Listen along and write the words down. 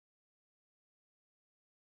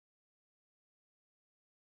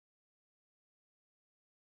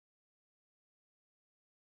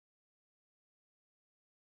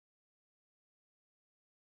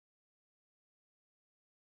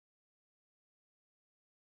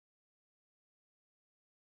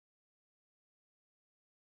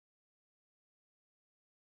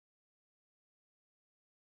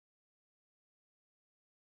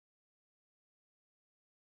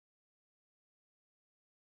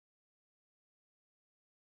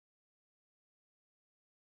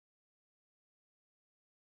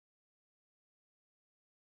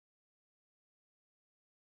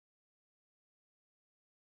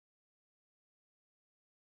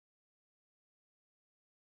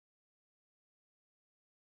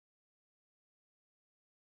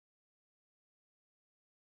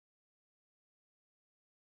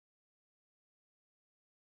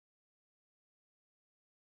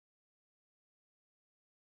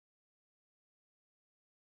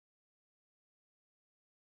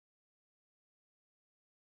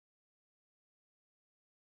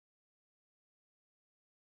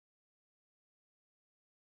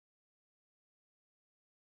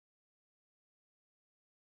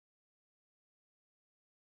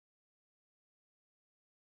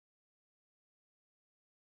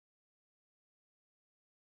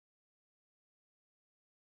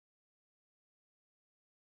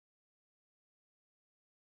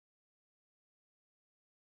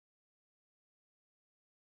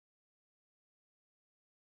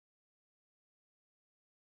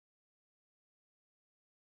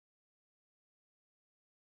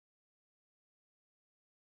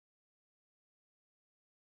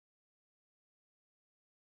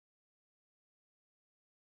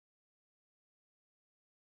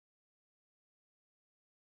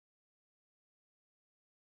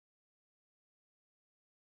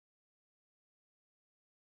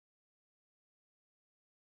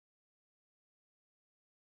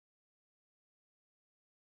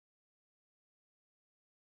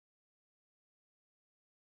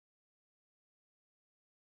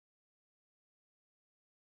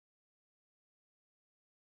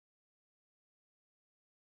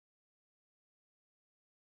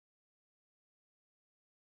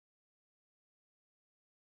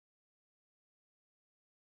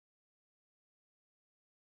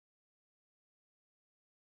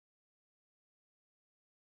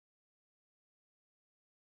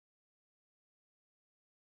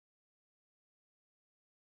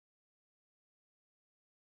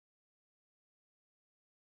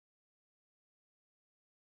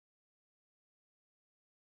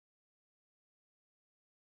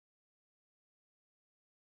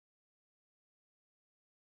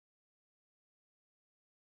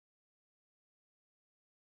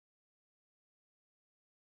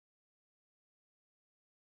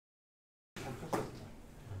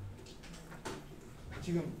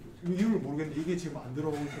지금 이유를 모르겠는데 이게 지금 안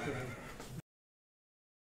들어오고 있거든요.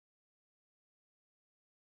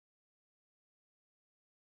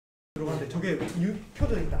 들어가는데 저게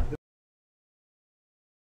표정이 안 들어.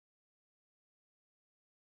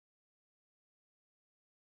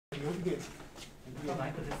 이게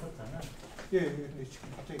마이크 됐었잖아. 예, 근데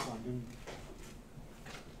지금 갑자기 또 안 되는데.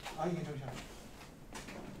 아 이게 잠시만.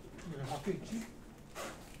 이게 왜 바뀌어 있지?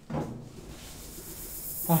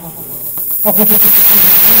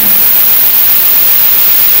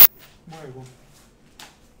 뭐야 이거?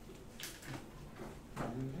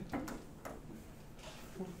 아닌데?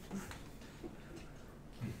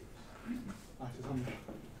 아 죄송합니다.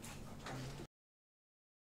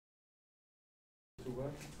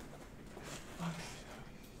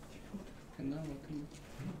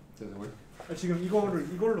 지금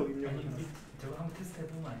이걸로 입력을. 저거 한번 테스트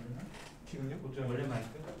해보면 안 되나? 지금요? 원래 마이크?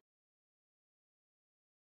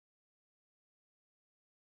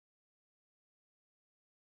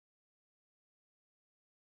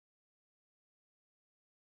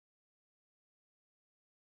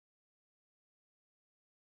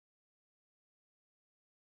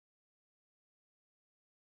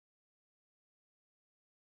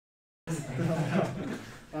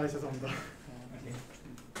 아 죄송합니다.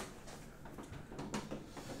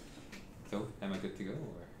 So, am I good to go,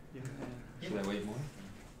 or should I wait more?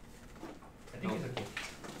 I think it's okay.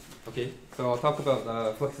 Okay, so I'll talk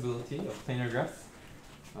about flexibility of planar graphs.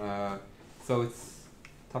 So it's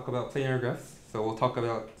talk about planar graphs. So we'll talk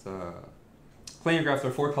about planar graphs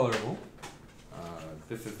are four colorable.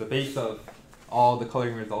 This is the base of all the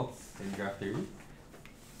coloring results in graph theory.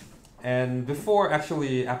 And before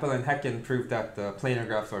actually Appel and Hacken proved that the planar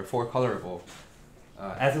graphs are four colorable,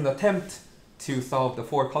 as an attempt to solve the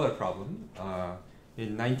four color problem,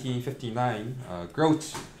 in 1959,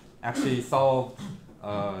 Groch actually solved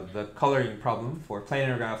the coloring problem for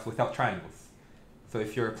planar graphs without triangles. So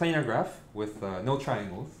if you're a planar graph with no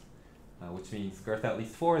triangles, which means girth at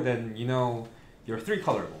least 4, then you know you're three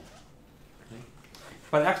colorable. Okay?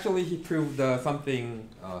 But actually he proved something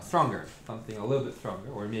stronger, something a little bit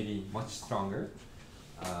stronger, or maybe much stronger,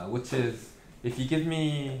 which is if you give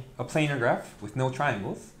me a planar graph with no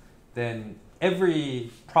triangles, then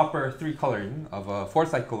every proper three coloring of a 4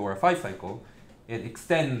 cycle or a 5 cycle, it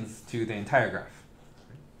extends to the entire graph.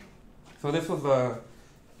 So this was a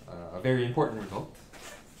very important result.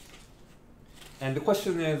 And the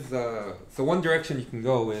question is, so one direction you can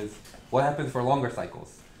go is, what happens for longer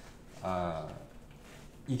cycles?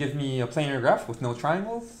 You give me a planar graph with no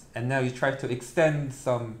triangles, and now you try to extend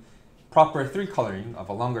some proper three coloring of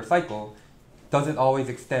a longer cycle. Does it always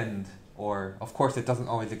extend? Or, of course, it doesn't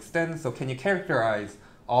always extend, so can you characterize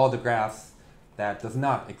all the graphs that does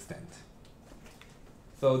not extend?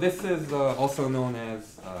 So this is also known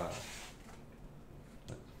as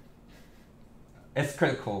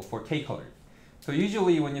S-critical for K-colored. So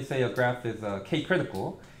usually when you say a graph is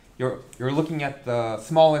K-critical, you're looking at the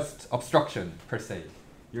smallest obstruction per se.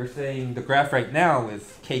 You're saying the graph right now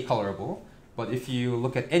is K-colorable, but if you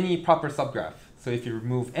look at any proper subgraph, so if you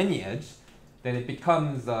remove any edge, then it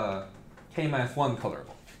becomes K-1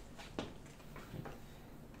 colorable.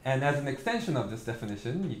 And as an extension of this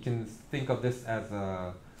definition, you can think of this as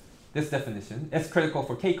this definition, S-critical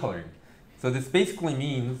for K-coloring. So this basically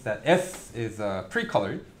means that S is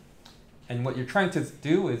precolored, and what you're trying to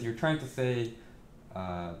do is you're trying to say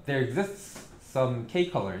there exists some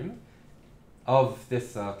K-coloring of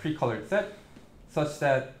this precolored set such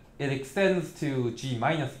that it extends to G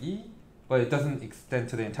minus E, but it doesn't extend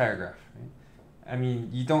to the entire graph. Right? I mean,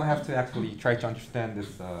 you don't have to actually try to understand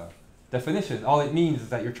this definition. All it means is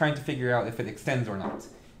that you're trying to figure out if it extends or not.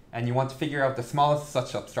 And you want to figure out the smallest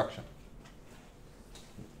such obstruction.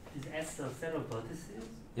 Is S a set of vertices?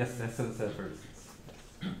 Yes, S is a set of vertices.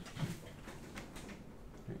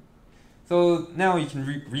 So now you can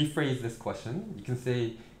rephrase this question. You can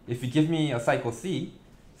say, if you give me a cycle C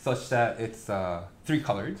such that it's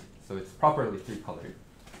three-colored, so it's properly three-colored,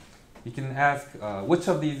 you can ask which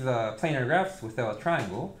of these planar graphs without a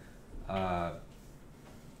triangle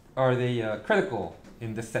are they critical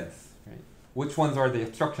in this sense? Right? Which ones are the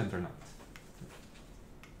obstructions or not?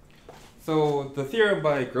 So the theorem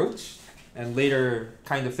by Groch, and later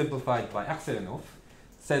kind of simplified by Aksayanov,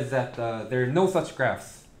 says that there are no such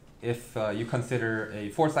graphs if you consider a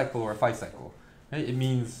 4-cycle or a 5-cycle. Right? It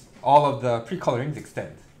means all of the precolorings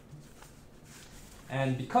extend.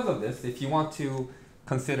 And because of this, if you want to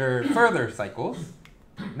consider further cycles,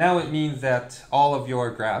 now it means that all of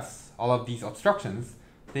your graphs, all of these obstructions,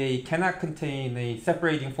 they cannot contain a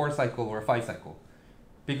separating 4-cycle or a 5-cycle.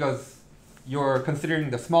 Because you're considering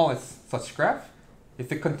the smallest such graph.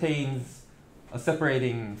 If it contains a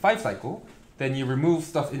separating 5 cycle, then you remove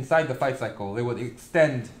stuff inside the 5 cycle. It would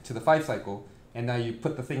extend to the 5 cycle, and now you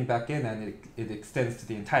put the thing back in, and it extends to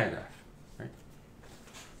the entire graph. Right?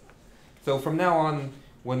 So from now on,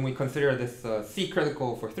 when we consider this C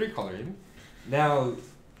critical for 3 coloring, now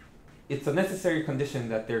it's a necessary condition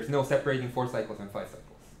that there's no separating 4 cycles and 5 cycles.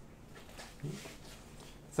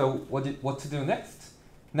 So what to do next?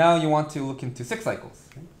 Now you want to look into 6 cycles.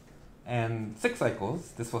 Right? And 6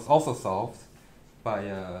 cycles, this was also solved by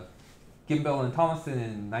Gimbel and Thomassen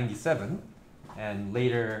in '97, and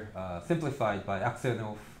later simplified by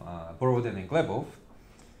Aksenov, Borodin, and Glebov.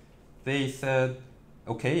 They said,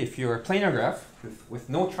 okay, if you're a planar graph with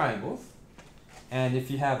no triangles, and if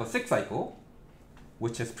you have a 6 cycle,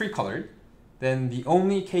 which is precolored, then the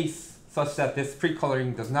only case such that this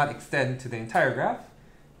precoloring does not extend to the entire graph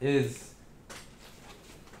is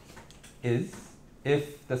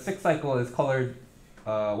if the 6 cycle is colored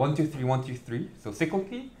 1, 2, 3, 1, 2, 3, so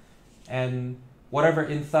cyclically, and whatever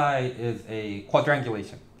inside is a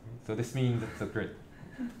quadrangulation. So this means it's a grid.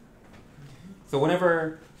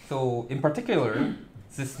 So in particular,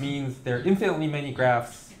 this means there are infinitely many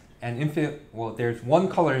graphs, and there's one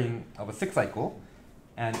coloring of a 6 cycle,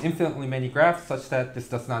 and infinitely many graphs such that this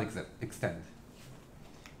does not extend.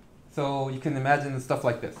 So you can imagine stuff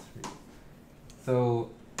like this. So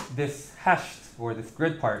this hashed, or this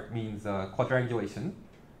grid part, means quadrangulation.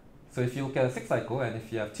 So if you look at a 6 cycle, and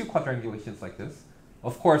if you have 2 quadrangulations like this,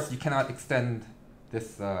 of course you cannot extend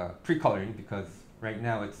this precoloring, because right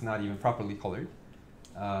now it's not even properly colored.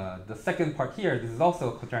 The second part here, this is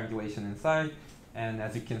also a quadrangulation inside, and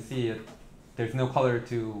as you can see, there's no color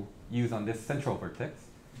to use on this central vertex,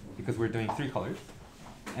 because we're doing 3 colors.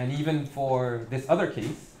 And even for this other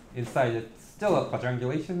case, inside it's still a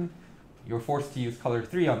quadrangulation. You're forced to use color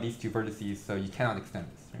 3 on these 2 vertices, so you cannot extend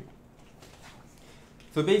this. Right?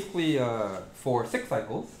 So basically, for 6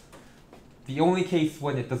 cycles, the only case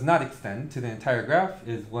when it does not extend to the entire graph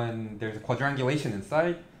is when there's a quadrangulation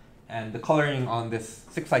inside, and the coloring on this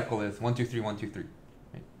 6 cycle is 1, 2, 3, 1, 2, 3.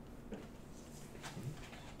 Right?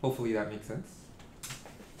 Hopefully that makes sense.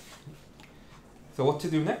 So what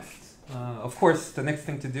to do next? Of course, the next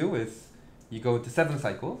thing to do is you go to 7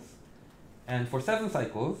 cycles. And for 7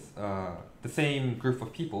 cycles, the same group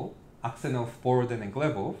of people, Aksenov, Borodin, and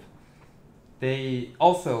Glebov, they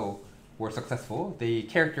also were successful. They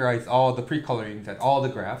characterized all the precolorings at all the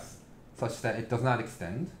graphs such that it does not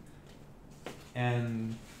extend.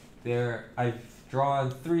 And there, I've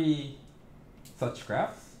drawn 3 such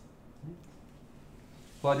graphs.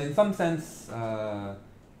 But in some sense,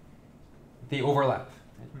 they overlap.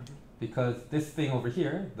 Right? Because this thing over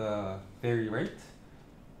here, the very right,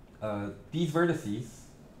 these vertices,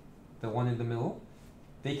 the one in the middle,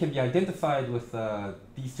 they can be identified with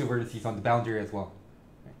these 2 vertices on the boundary as well.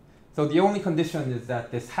 Right? So the only condition is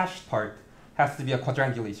that this hashed part has to be a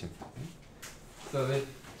quadrangulation. Right? So if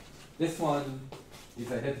this one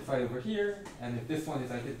is identified over here, and if this one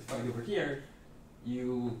is identified over here,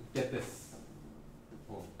 you get this.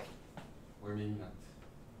 Oh, or maybe not.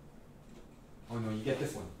 Oh no, you get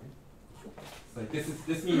this one. Right? So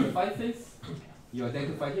this means a 5 face. You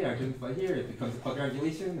identify here, it becomes a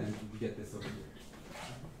quadrangulation, and you get this over here.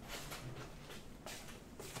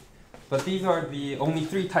 But these are the only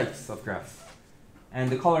 3 types of graphs. And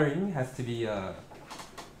the coloring has to be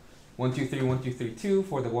 1, 2, 3, 1, 2, 3, 2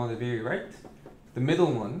 for the one on the very right. The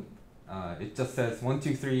middle one, it just says 1,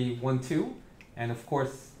 2, 3, 1, 2. And of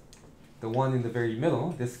course, the one in the very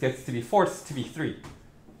middle, this gets to be forced to be 3.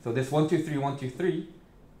 So this 1, 2, 3, 1, 2, 3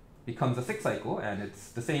 becomes a 6 cycle, and it's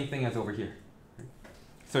the same thing as over here.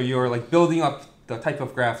 So you're like building up the type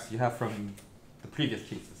of graphs you have from the previous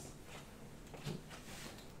cases.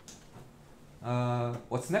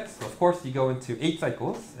 What's next? Of course, you go into 8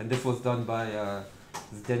 cycles, and this was done by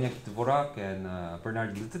Zdeněk Dvorak and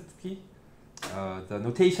Bernard Lizitsky. The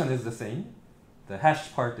notation is the same. The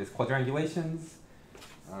hash part is quadrangulations.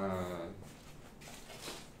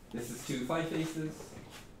 This is 2 5 faces.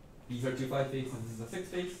 These are 2 5 faces. This is a 6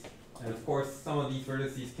 face. And of course, some of these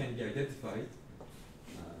vertices can be identified.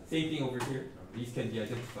 Same thing over here. These can be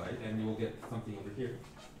identified, and you will get something over here.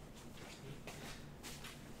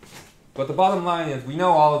 But the bottom line is, we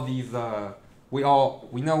know all of these. We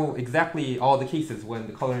know exactly all the cases when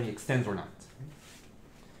the coloring extends or not.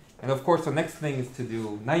 And of course, the next thing is to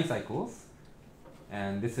do 9 cycles,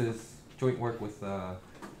 and this is joint work with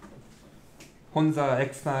Honza,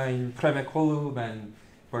 Eckstein, Kremek, Holub, and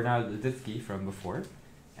Bernard Lizitsky from before.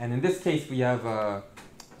 And in this case, we have a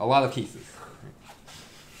lot of cases.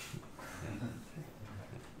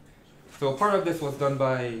 So part of this was done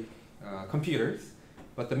by computers,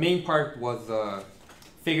 but the main part was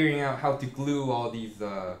figuring out how to glue all these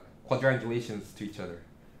quadrangulations to each other.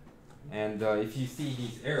 And if you see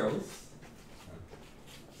these arrows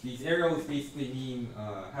basically mean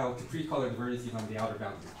how to pre-color the vertices on the outer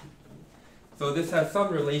boundary. So this has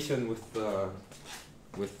some relation with the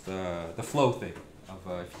flow thing.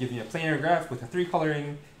 If you give me a planar graph with a 3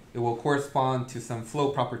 coloring, it will correspond to some flow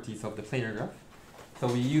properties of the planar graph. So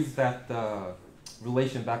we use that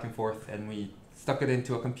relation back and forth, and we stuck it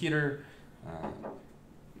into a computer,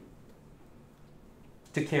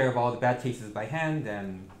 took care of all the bad cases by hand,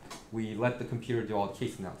 and we let the computer do all the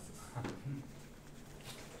case analysis.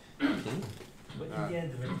 Okay. But in the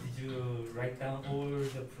end, did you write down all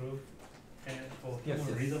the proof for Yes, more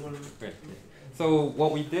yes. readable? Right. So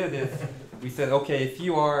what we did is we said, okay, if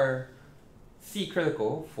you are C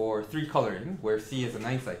critical for 3 coloring, where C is a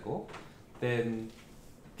 9 cycle, then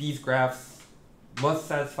these graphs must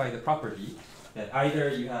satisfy the property that either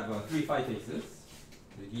you have 3 5 faces,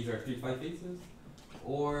 these are 3 5 faces,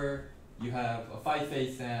 or you have a 5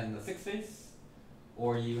 face and a 6 face,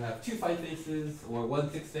 or you have 2 5 faces, or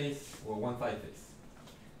 1 6 face, or 1 5 face.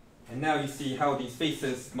 And now you see how these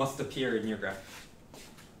faces must appear in your graph.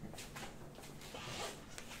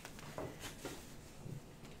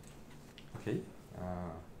 Okay,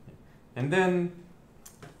 and then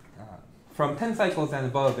from 10 cycles and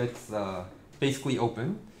above, it's basically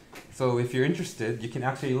open. So if you're interested, you can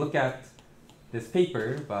actually look at this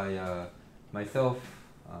paper by myself,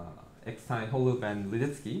 Eckstein, Holub, and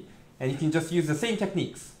Liditsky, and you can just use the same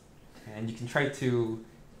techniques, and you can try to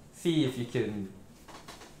see if you can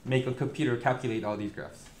make a computer calculate all these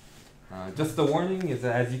graphs. Just the warning is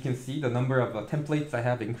that, as you can see, the number of templates I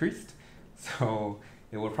have increased, so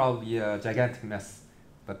it will probably be a gigantic mess.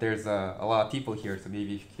 But there's a lot of people here, so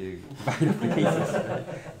maybe if you divide up the cases,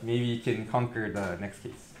 maybe you can conquer the next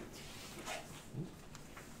case.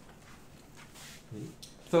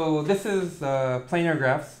 So this is planar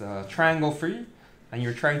graphs, triangle free, and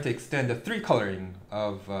you're trying to extend the 3 coloring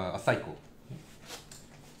of a cycle.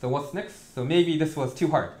 So what's next? So maybe this was too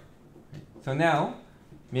hard. So now,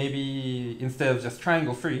 maybe instead of just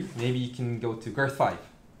triangle free, maybe you can go to girth 5.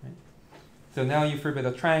 So now you forbid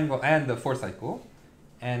a triangle and a 4 cycle.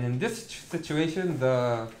 And in this situation,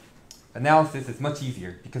 the analysis is much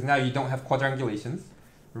easier because now you don't have quadrangulations.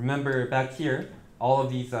 Remember back here, all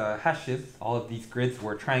of these hashes, all of these grids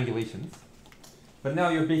were triangulations. But now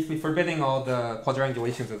you're basically forbidding all the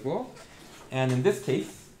quadrangulations as well. And in this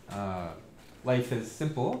case, life is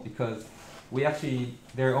simple because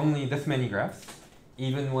there are only this many graphs.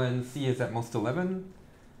 Even when C is at most 11,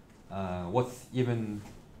 what's even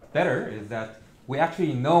better is that we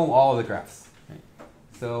actually know all the graphs. Right?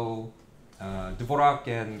 So Dvorak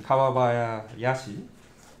and Kawabayashi,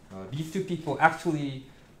 these two people actually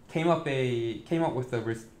came up with a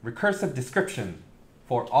recursive description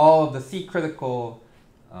for all of the C critical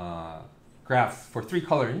graphs for 3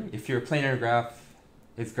 coloring if your planar graph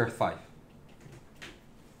is girth 5.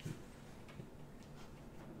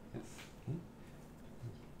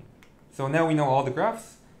 So now we know all the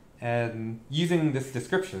graphs, and using this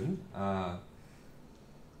description,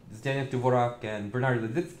 Zdeněk Dvorak and Bernard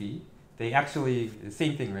Liditsky, they actually, the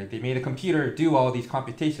same thing, right? They made a computer do all these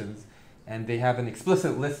computations, and they have an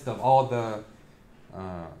explicit list of all the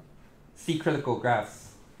C critical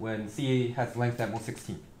graphs when C has length at most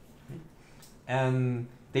 16. And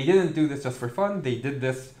they didn't do this just for fun, they did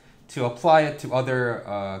this to apply it to other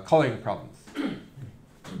coloring problems.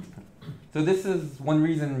 So this is one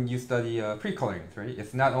reason you study precoloring, right?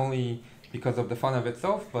 It's not only because of the fun of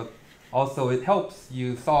itself, but also it helps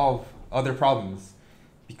you solve other problems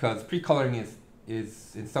because precoloring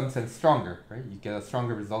is in some sense stronger, right? You get a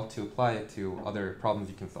stronger result to apply it to other problems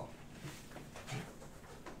you can solve.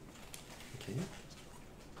 Okay.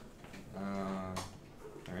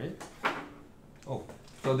 All right. Oh,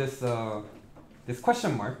 so this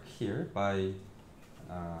question mark here by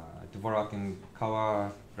Dvorak and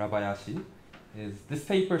Kawarabayashi is this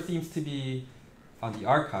paper seems to be on the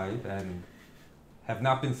archive and have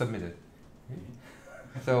not been submitted.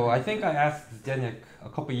 So I think I asked Zdeněk a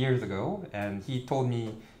couple years ago, and he told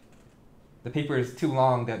me the paper is too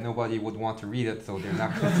long that nobody would want to read it, so they're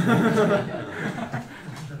not going to.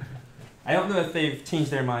 I don't know if they've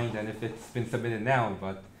changed their mind and if it's been submitted now,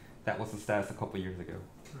 but that was the status a couple years ago.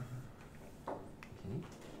 Okay.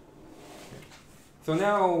 So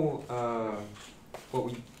now,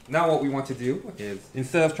 what we want to do is,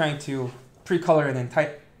 instead of trying to precolor an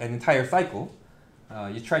entire cycle,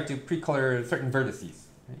 you try to precolor certain vertices.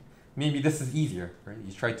 Right? Maybe this is easier, right?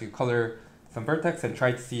 You try to color some vertex and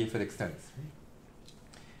try to see if it extends. Right?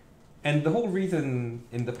 And the whole reason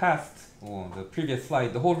in the past, or the previous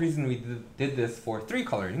slide, the whole reason we did this for 3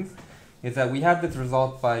 colorings is that we had this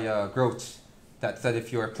result by Groch that said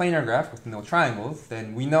if you're a planar graph with no triangles,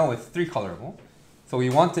 then we know it's 3 colorable. So we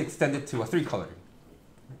want to extend it to a 3 coloring.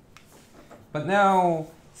 But now,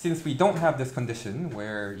 since we don't have this condition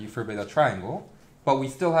where you forbid a triangle, but we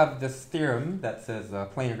still have this theorem that says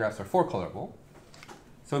planar graphs are 4 colorable.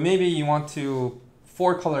 So maybe you want to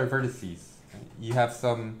 4 color vertices. Right? You have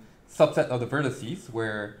some subset of the vertices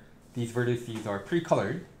where these vertices are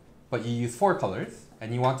pre-colored, but you use 4 colors,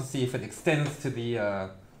 and you want to see if it extends to the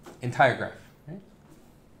entire graph. Right?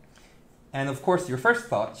 And of course, your first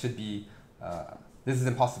thought should be, this is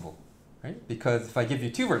impossible, right? Because if I give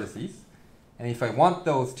you 2 vertices, and if I want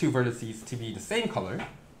those 2 vertices to be the same color,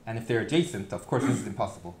 and if they're adjacent, of course this is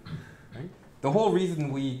impossible. Right? The whole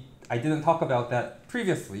reason I didn't talk about that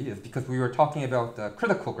previously is because we were talking about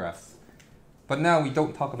critical graphs. But now we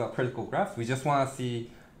don't talk about critical graphs, we just want to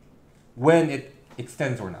see when it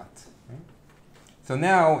extends or not. Right? So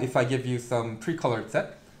now if I give you some pre-colored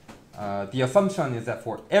set, the assumption is that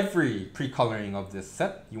for every pre-coloring of this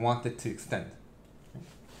set, you want it to extend. Right?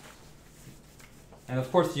 And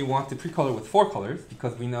of course you want to pre-color with 4 colors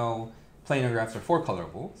because we know planar graphs are 4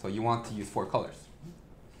 colorable, so you want to use 4 colors.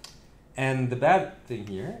 And the bad thing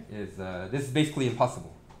here is this is basically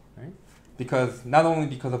impossible, right? Because not only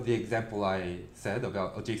because of the example I said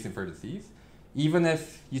about adjacent vertices, even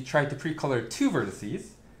if you try to pre-color 2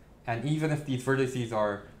 vertices, and even if these vertices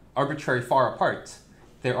are arbitrarily far apart,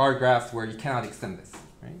 there are graphs where you cannot extend this,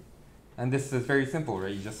 right? And this is very simple,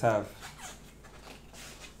 right? You just have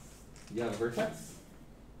a vertex,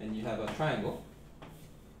 and you have a triangle,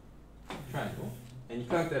 and you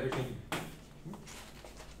connect everything.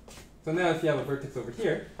 So now if you have a vertex over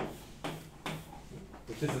here,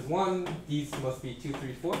 if this is 1, these must be 2,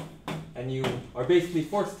 3, 4, and you are basically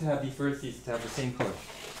forced to have these vertices to have the same color.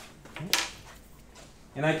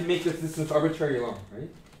 And I can make this distance arbitrarily long, right?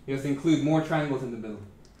 You have to include more triangles in the middle.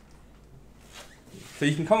 So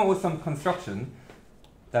you can come up with some construction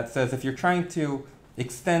that says if you're trying to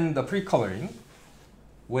extend the pre-coloring,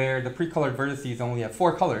 where the pre-colored vertices only have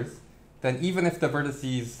 4 colors, then even if the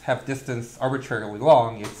vertices have distance arbitrarily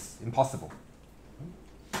long, it's impossible.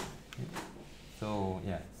 So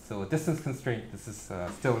yeah, so a distance constraint, this is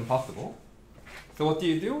still impossible. So what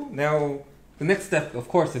do? Now, the next step, of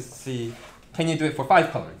course, is to see, can you do it for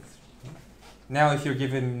 5 colorings? Now, if you're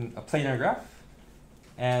given a planar graph,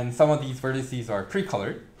 and some of these vertices are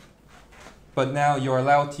pre-colored, but now you're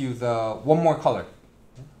allowed to use one more color.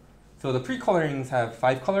 So the pre-colorings have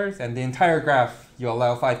 5 colors, and the entire graph, you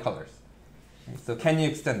allow 5 colors. So can you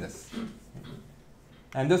extend this?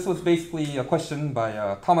 And this was basically a question by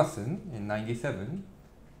Thomassen in '97,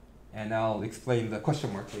 and I'll explain the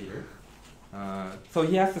question mark later. So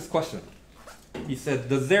he asked this question. He said,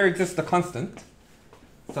 does there exist a constant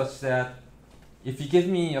such that if you give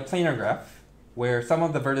me a planar graph where some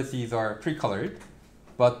of the vertices are pre-colored,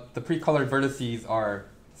 but the pre-colored vertices are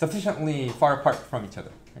sufficiently far apart from each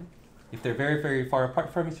other, right? If they're very, very far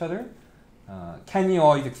apart from each other, can you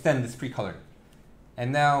always extend this pre-coloring?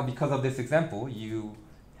 And now, because of this example, you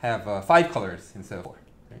have 5 colors instead of 4.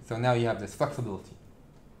 Right? So now you have this flexibility.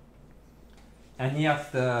 And he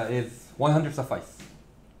asked, is 100 suffice?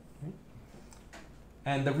 Right?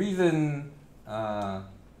 And the reason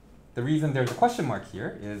there's a question mark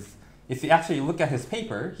here is if you actually look at his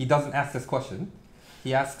paper, he doesn't ask this question.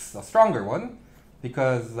 He asks a stronger one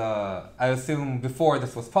because I assume before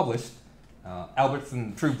this was published,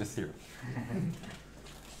 Albertson proved this theorem.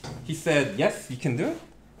 He said, yes, you can do it,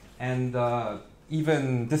 and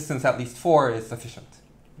even distance at least 4 is sufficient.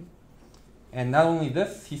 And not only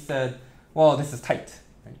this, he said, well, this is tight.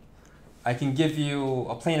 Right? I can give you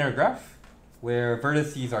a planar graph where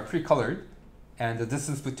vertices are pre-colored, and the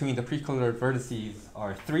distance between the pre-colored vertices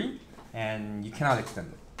are 3, and you cannot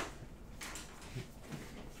extend it.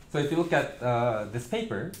 So if you look at this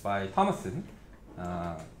paper by Thomassen,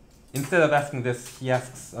 instead of asking this, he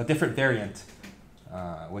asks a different variant,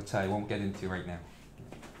 which I won't get into right now.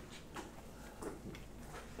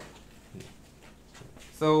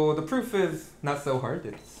 So the proof is not so hard.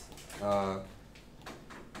 It's yeah.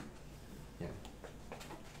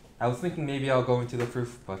 I was thinking maybe I'll go into the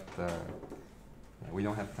proof, but we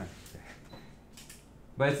don't have time.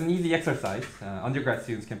 But it's an easy exercise. Undergrad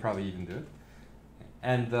students can probably even do it.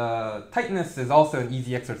 And tightness is also an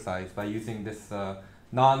easy exercise by using this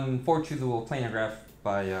non-4 choosable planar graph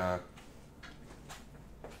by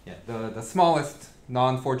the smallest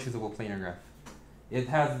non-4 choosable planar graph. It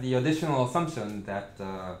has the additional assumption that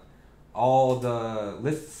all the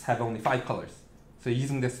lists have only 5 colors. So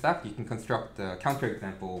using this fact, you can construct a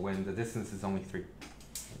counterexample when the distance is only 3.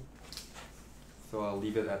 So I'll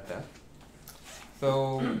leave it at that.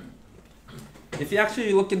 So if you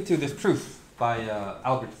actually look into this proof by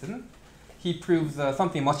Albertson, he proves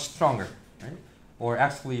something much stronger, right? Or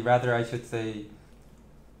actually, rather, I should say,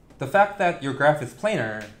 the fact that your graph is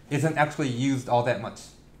planar isn't actually used all that much.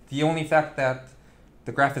 The only fact that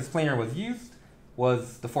the graph is planar was used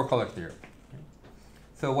was the four-color theorem. Right?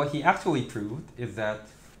 So what he actually proved is that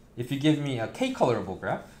if you give me a k-colorable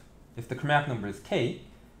graph, if the chromatic number is k,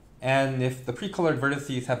 and if the precolored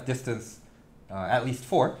vertices have distance at least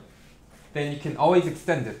 4, then you can always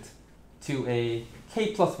extend it to a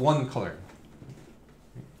k plus 1 color.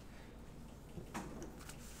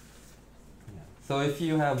 So if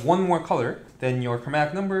you have one more color than your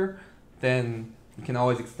chromatic number, then you can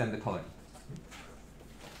always extend the coloring.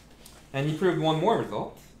 And he proved one more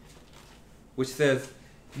result, which says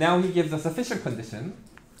now he gives a sufficient condition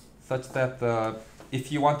such that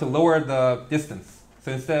if you want to lower the distance,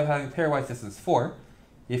 so instead of having pairwise distance 4,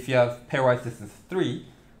 if you have pairwise distance 3,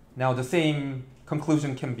 now the same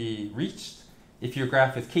conclusion can be reached if your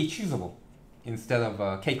graph is k-choosable instead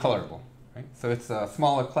of k-colorable. Right? So it's a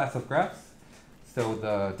smaller class of graphs, so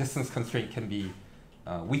the distance constraint can be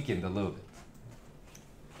weakened a little bit.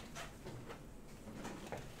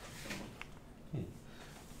 Okay.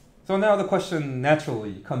 So now the question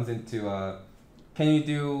naturally comes into, can you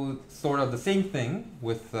do sort of the same thing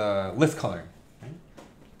with list coloring? Right?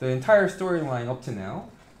 The entire storyline up to now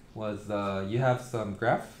was you have some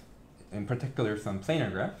graph, in particular some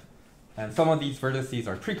planar graph, and some of these vertices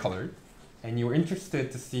are precolored, and you were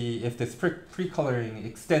interested to see if this precoloring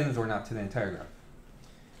extends or not to the entire graph.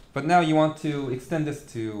 But now you want to extend this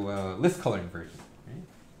to list coloring version. Right?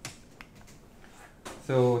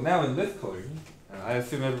 So now in list coloring, I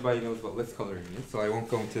assume everybody knows what list coloring is, so I won't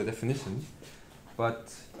go into the definition.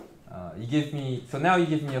 But you give me, so now you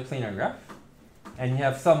give me a planar graph, and you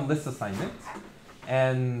have some list assignment,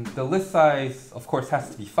 and the list size, of course, has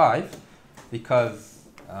to be 5, because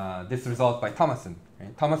this result by Thomassen.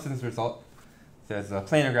 Right? Thomassen's result says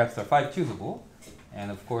planar graphs are 5 choosable,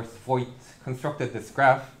 and of course, Voigt constructed this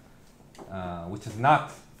graph, which is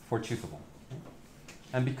not 4 choosable. Okay?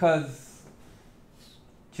 And because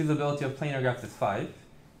choosability of planar graphs is 5,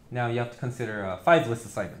 now you have to consider 5 list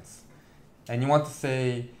assignments. And you want to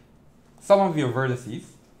say some of your vertices,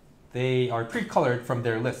 they are pre-colored from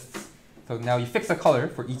their lists. So now you fix a color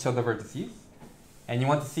for each of the vertices, and you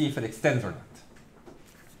want to see if it extends or not.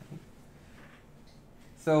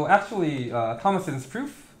 So actually, Thomassen's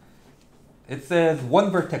proof, it says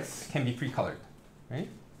one vertex can be pre-colored, right?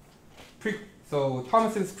 So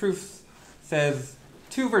Thomassen's proof says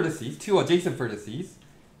two vertices, two adjacent vertices,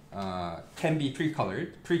 can be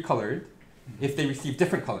pre-colored if they receive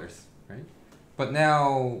different colors, right? But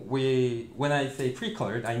now when I say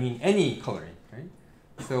pre-colored, I mean any coloring, right?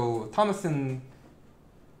 So Thomassen's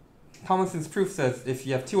proof says if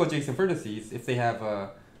you have two adjacent vertices, if they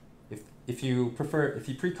have if you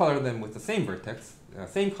pre-color them with the same vertex,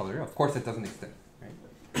 same color, of course it doesn't extend,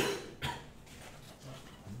 right?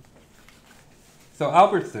 So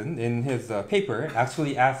Albertson, in his paper,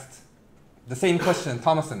 actually asked the same question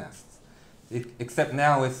Thomassen asked, except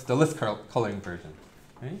now it's the list coloring version,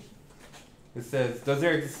 right? It says, does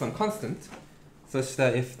there exist some constant such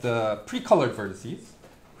that if the pre-colored vertices,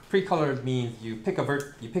 pre-colored means you pick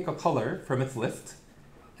a color from its list,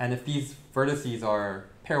 and if these vertices are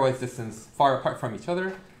pairwise distance far apart from each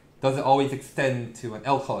other, does it always extend to an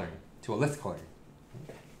L coloring, to a list coloring?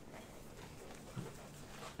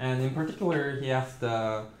 And in particular, he asked,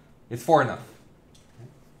 is 4 enough?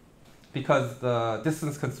 Because the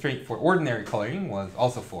distance constraint for ordinary coloring was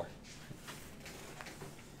also 4.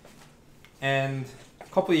 And a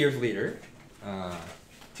couple of years later,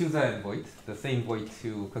 Tuza and Voigt, the same Voigt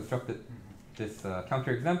who constructed this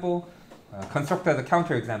counterexample, constructed a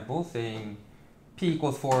counterexample saying p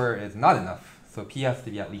equals 4 is not enough, so p has to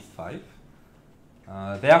be at least 5.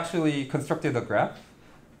 They actually constructed a graph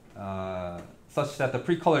such that the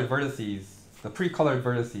pre-colored vertices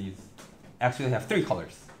actually have 3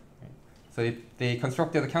 colors. Right? So they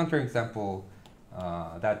constructed a counterexample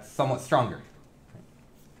that's somewhat stronger.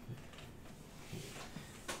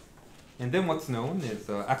 And then what's known is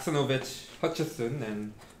Aksanovich, Hutchison,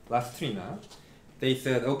 and Lastrina. They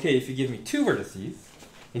said, okay, if you give me 2 vertices,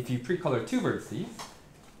 if you pre-color 2 vertices,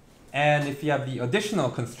 and if you have the additional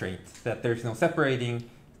constraint that there's no separating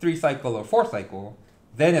 3 cycle or 4 cycle,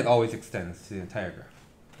 then it always extends to the entire graph.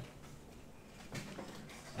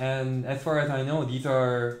 And as far as I know, these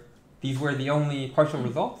were the only partial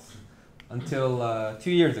results until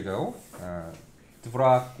 2 years ago.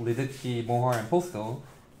 Dvorak, Ledecky, Mohar, and Postle,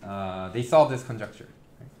 they solved this conjecture.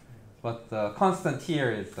 Right? But the constant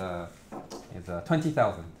here is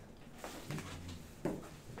 20,000.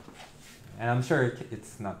 And I'm sure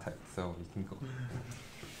it's not tight, so you can go.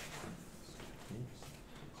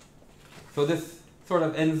 So this sort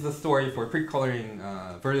of ends the story for precoloring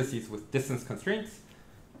vertices with distance constraints.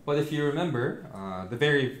 But if you remember, the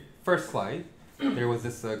very first slide, there was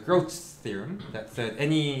this Groth's theorem that said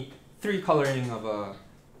any 3 coloring of a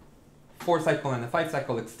 4 cycle and a 5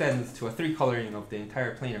 cycle extends to a 3 coloring of the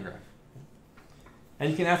entire planar graph. And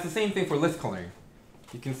you can ask the same thing for list coloring.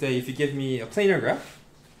 You can say if you give me a planar graph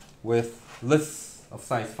with lists of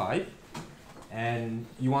size 5, and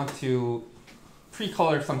you want to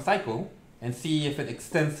pre-color some cycle and see if it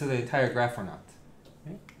extends to the entire graph or not.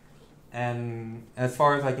 Okay? And as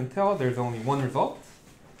far as I can tell, there's only one result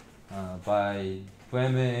by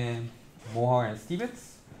Boehme, Mohar, and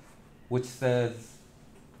Stevitz, which says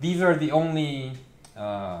these are the only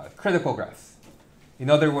critical graphs. In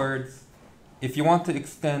other words, if you want to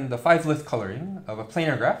extend the 5 list coloring of a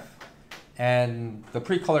planar graph, and the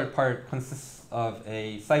pre-colored part consists of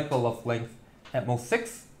a cycle of length at most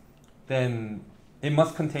 6, then it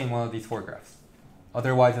must contain one of these 4 graphs.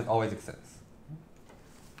 Otherwise, it always extends.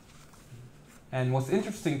 And what's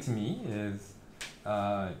interesting to me is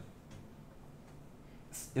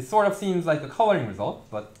it sort of seems like a coloring result,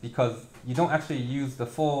 but because you don't actually use the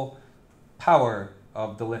full power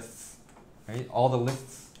of the lists, right? All the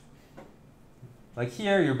lists. Like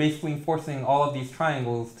here, you're basically forcing all of these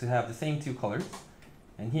triangles to have the same 2 colors.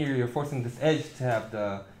 And here, you're forcing this edge to have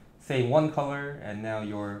the same 1 color, and now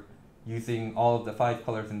you're using all of the 5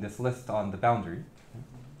 colors in this list on the boundary.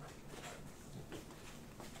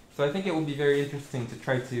 So I think it will be very interesting to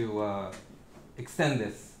try to extend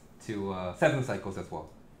this to 7 cycles as well.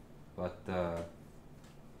 But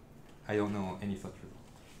I don't know any such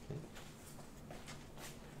result.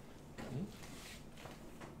 Okay.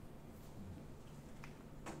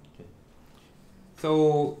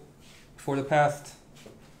 So for the past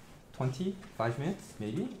 25 minutes,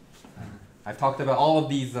 maybe, I've talked about all of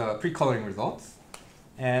these pre-coloring results.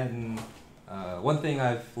 And one thing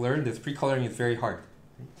I've learned is pre-coloring is very hard.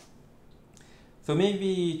 So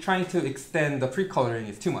maybe trying to extend the pre-coloring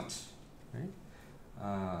is too much.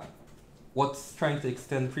 Right? What's trying to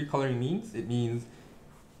extend pre-coloring means? It means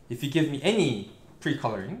if you give me any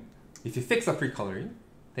pre-coloring, if you fix a pre-coloring,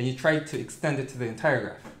 then you try to extend it to the entire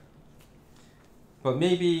graph. But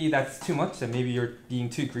maybe that's too much, and maybe you're being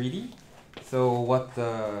too greedy. So what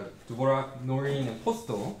Dvorak, Norin, and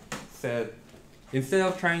Postle said, instead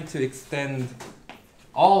of trying to extend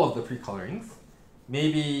all of the pre-colorings,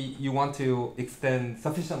 maybe you want to extend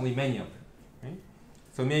sufficiently many of them. Right?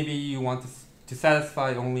 So maybe you want to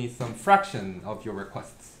satisfy only some fraction of your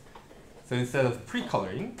requests. So instead of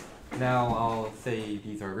pre-coloring, now I'll say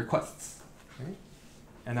these are requests. Right?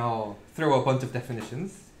 And I'll throw a bunch of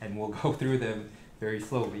definitions, and we'll go through them very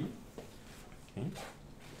slowly. Okay?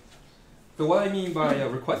 So what I mean by a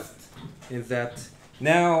request is that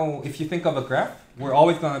now if you think of a graph, we're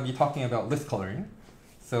always going to be talking about list coloring.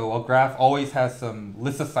 So a graph always has some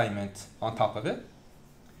list assignment on top of it.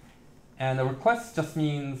 And a request just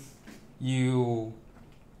means you,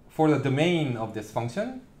 for the domain of this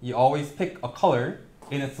function, you always pick a color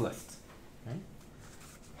in its list. Right?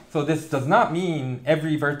 So this does not mean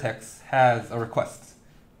every vertex has a request.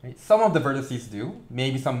 Right? Some of the vertices do,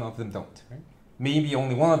 maybe some of them don't. Right? Maybe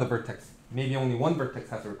only one of the vertex, maybe only one vertex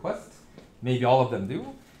has a request, maybe all of them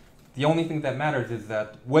do. The only thing that matters is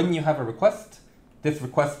that when you have a request, this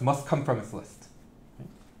request must come from its list. Okay?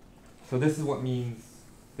 So this is what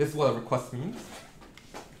a request means.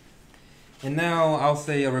 And now I'll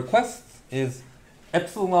say a request is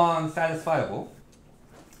epsilon satisfiable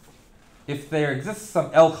if there exists some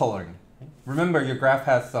L coloring. Okay? Remember, your graph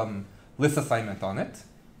has some list assignment on it.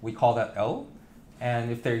 We call that L.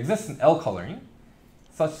 And if there exists an L coloring,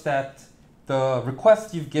 such that the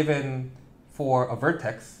request you've given for a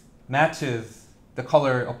vertex matches the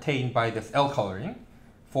color obtained by this L coloring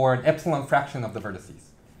for an epsilon fraction of the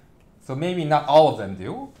vertices. So maybe not all of them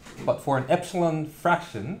do, but for an epsilon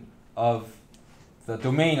fraction of the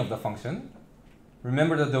domain of the function,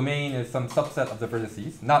 remember the domain is some subset of the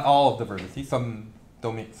vertices, not all of the vertices, some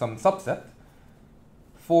subset.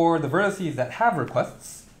 For the vertices that have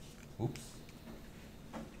requests,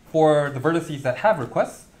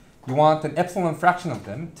 you want an epsilon fraction of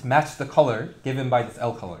them to match the color given by this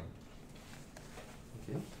L coloring.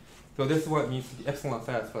 Okay. So this is what it means to be epsilon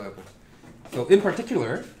satisfiable. So in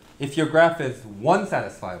particular, if your graph is 1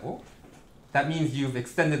 satisfiable, that means you've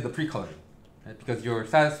extended the pre-coloring, right? Because you're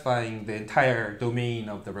satisfying the entire domain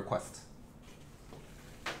of the request.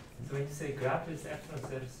 So when you say graph is epsilon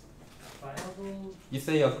satisfiable, You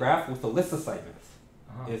say a graph with a list assignment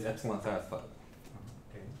uh-huh. is epsilon satisfiable.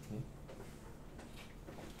 Okay.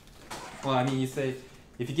 Well, I mean, you say,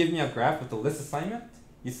 if you give me a graph with a list assignment,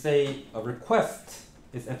 you say a request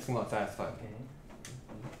is epsilon satisfiable. Okay.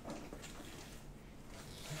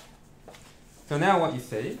 So now what you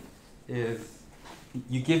say is,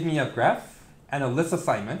 you give me a graph and a list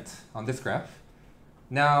assignment on this graph.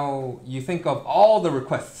 Now you think of all the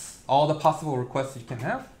requests, all the possible requests you can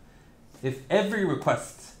have. If every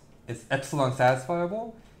request is epsilon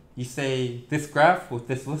satisfiable, you say this graph with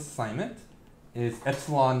this list assignment is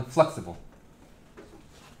epsilon flexible.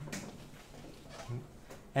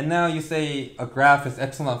 And now you say a graph is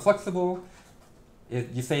epsilon flexible.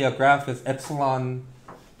 You say a graph is epsilon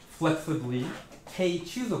flexibly k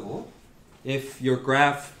choosable if your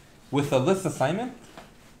graph with a list assignment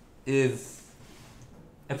is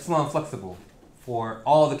epsilon flexible for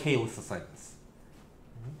all the k list assignments.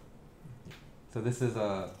 So this is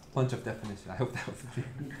a bunch of definitions. I hope that was clear.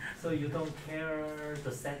 So you don't care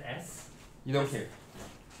the set S? You don't care.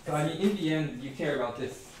 So I mean, in the end, you care about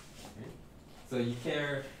this. Right? So you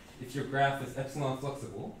care if your graph is epsilon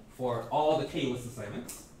flexible for all the k list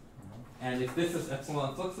assignments. And if this is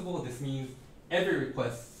epsilon flexible, this means every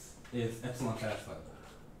request is epsilon satisfiable.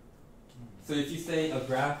 So if you say a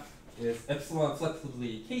graph is epsilon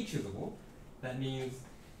flexibly k choosable, that means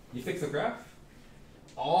you fix a graph,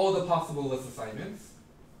 all the possible list assignments,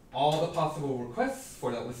 all the possible requests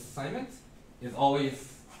for that list assignment is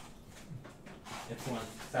always epsilon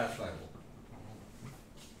satisfiable.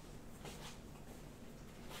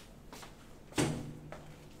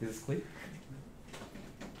 Is this clear?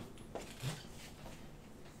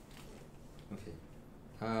 Okay.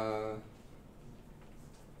 So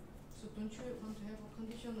don't you want to have a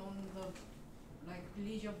condition on the like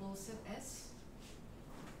eligible set S?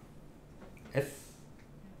 S,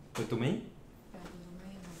 the domain? Yeah,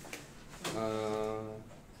 the domain.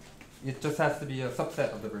 It just has to be a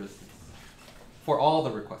subset of the vertices for all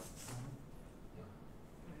the requests.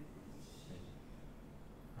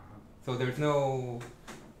 So there's no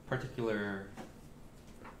particular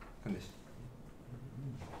condition.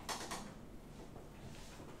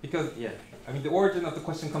 Because, yeah, I mean, the origin of the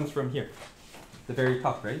question comes from here, the very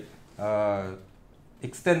top, right?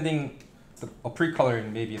 Extending a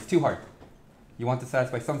precoloring maybe is too hard. You want to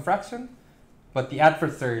satisfy some fraction, but the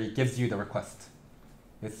adversary gives you the request.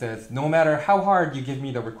 It says, no matter how hard you give me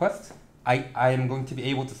the request, I am going to be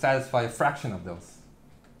able to satisfy a fraction of those.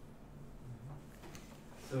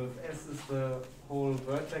 So if S is the whole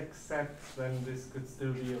vertex set, then this could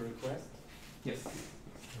still be a request? Yes.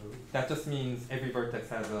 That just means every vertex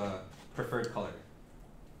has a preferred color.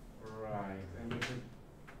 Right, and if it,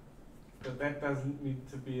 but that doesn't need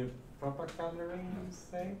to be a proper coloring, you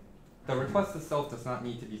say? The request itself does not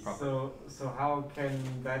need to be proper. So how can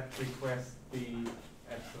that request be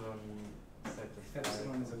epsilon satisfied?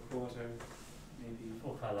 Epsilon is a quarter, maybe.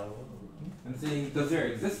 For color. I'm saying, does there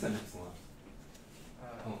exist an epsilon?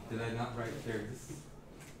 Oh, did I not write there exists?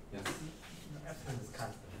 Yes. Epsilon is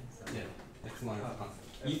constant. So. Yeah, epsilon is a constant.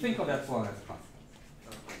 You think of epsilon as a constant.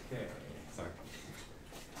 Okay. Sorry.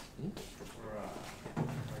 Right.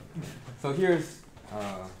 So here's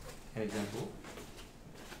an example.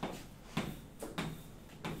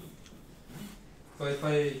 So if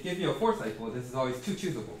I give you a 4 cycle, this is always 2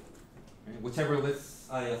 choosable. Right? Whichever lists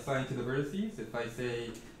I assign to the vertices, if I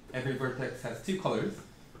say every vertex has 2 colors,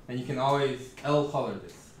 then you can always L color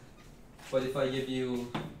this. But if I give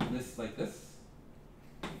you lists like this,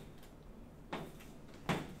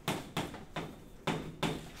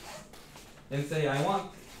 and say I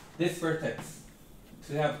want this vertex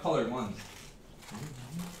to have color 1.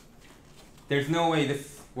 There's no way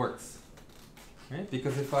this works. Right?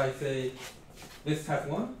 Because if I say this has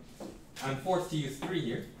 1, I'm forced to use 3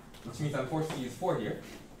 here, which means I'm forced to use 4 here,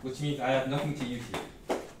 which means I have nothing to use here.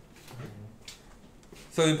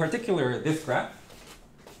 So in particular, this graph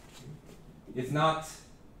is not,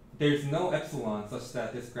 there's no epsilon such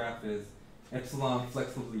that this graph is epsilon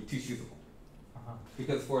flexibly 2 choosable.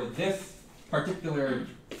 Because for this particular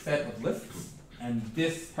set of lists and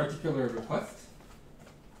this particular request,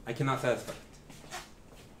 I cannot satisfy it.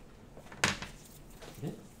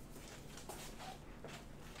 Okay.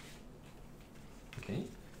 Okay.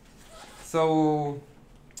 So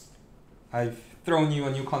I've thrown you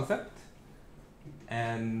a new concept,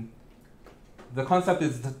 and the concept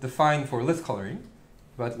is defined for list coloring,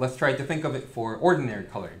 but let's try to think of it for ordinary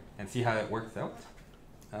coloring and see how it works out.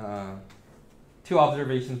 2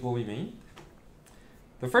 observations will be made.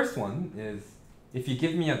 The first one is, if you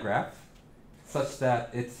give me a graph such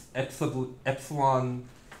that it's epsilon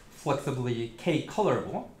flexibly k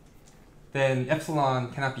colorable, then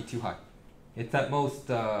epsilon cannot be too high. It's at most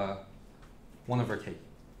 1/k.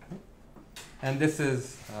 And this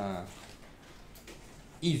is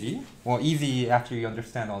easy. Well, easy after you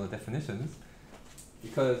understand all the definitions,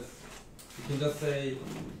 because you can just say,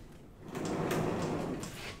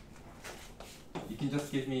 you can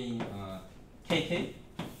just give me kk,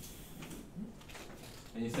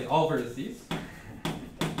 and you say all vertices.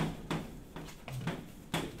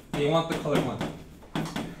 They want the color 1.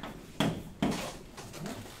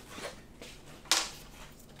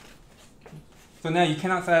 So now you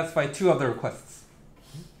cannot satisfy 2 of the requests.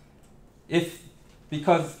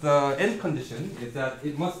 Because the end condition is that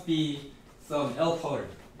it must be some L color.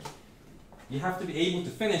 You have to be able to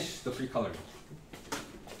finish the precoloring.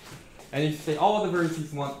 And if you say all of the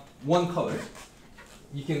vertices want 1 color,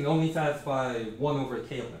 you can only satisfy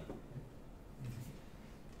 1/k of them.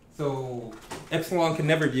 So epsilon can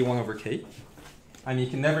never be 1/k. I mean,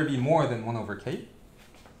 it can never be more than 1/k.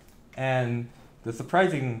 And the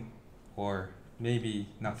surprising, or maybe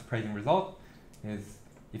not surprising result, is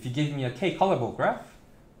if you give me a k colorable graph,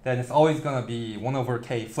 then it's always going to be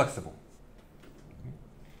 1/k flexible.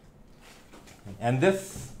 And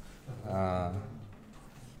this,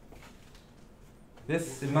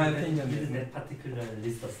 in my opinion, Using that particular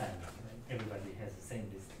list assignment, right? Everybody has the same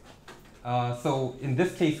list. So in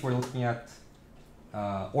this case, we're looking at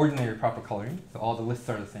ordinary proper coloring, so all the lists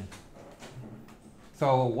are the same.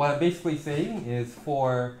 So what I'm basically saying is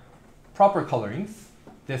for proper colorings,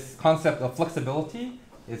 this concept of flexibility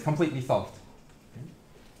is completely solved.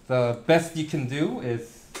 The best you can try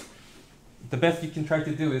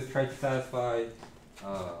to do is try to satisfy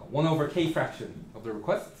 1/k fraction of the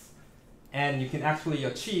requests, and you can actually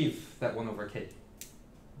achieve that 1/k.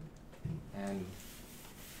 And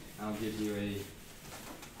I'll give you a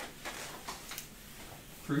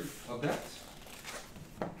proof of that.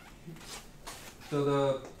 So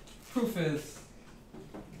the proof is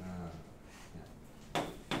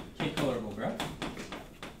k colorable graph.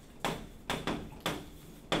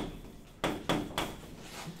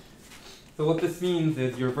 So what this means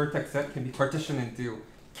is your vertex set can be partitioned into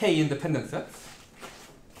k independent sets.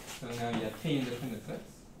 So now you have k independent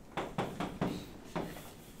sets.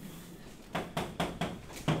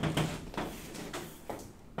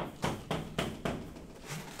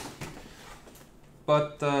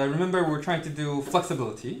 But remember, we're trying to do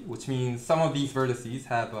flexibility, which means some of these vertices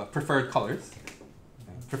have preferred colors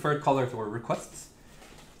or requests.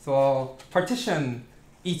 So I'll partition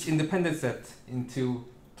each independent set into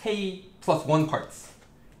k plus 1 parts,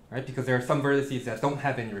 right? Because there are some vertices that don't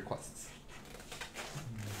have any requests.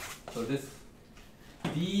 So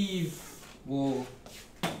these will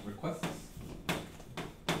requests.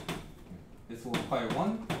 This will require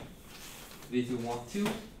 1. These will want 2.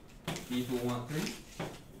 These will want 3.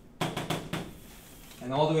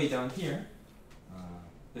 And all the way down here,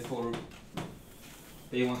 they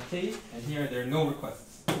want k, and here there are no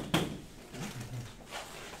requests.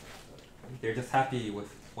 They're just happy with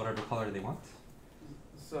whatever color they want.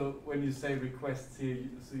 So when you say requests here,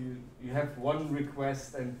 you have 1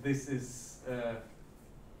 request, and this is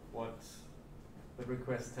what the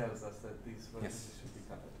request tells us that these vertices should be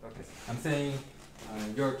covered. Okay. I'm saying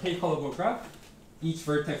your k colorable graph, each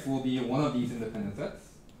vertex will be one of these independent sets.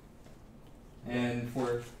 And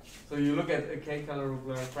so you look at a k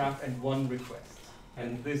colorable graph and 1 request.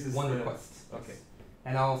 And this is 1 request. Okay.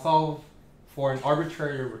 And I'll solve for an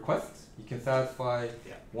arbitrary request. You can satisfy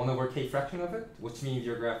 1/k fraction of it, which means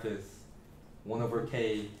your graph is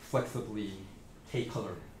 1/k flexibly k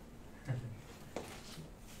colorable.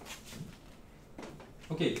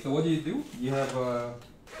 Okay, so what do? You have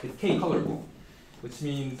it's k colorable, which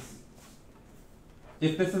means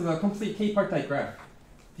if this is a complete k partite graph,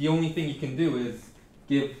 the only thing you can do is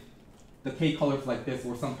give the k colors like this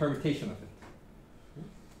or some permutation of it.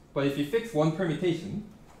 But if you fix one permutation,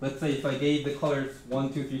 let's say if I gave the colors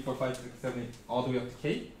 1, 2, 3, 4, 5, 6, 7, 8, all the way up to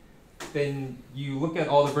k, then you look at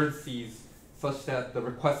all the vertices such that the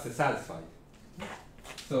request is satisfied.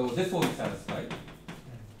 So this will be satisfied.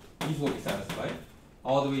 These will be satisfied.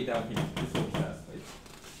 All the way down here, this will be satisfied.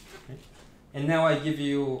 Okay. And now I give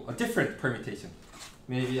you a different permutation.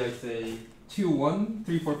 Maybe I say 2, 1,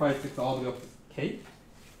 3, 4, 5, 6, all the way up to k.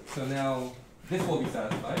 So now this will be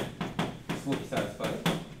satisfied. This will be satisfied.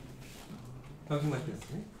 Something like this.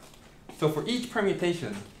 Right? So for each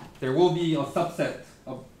permutation, there will be a subset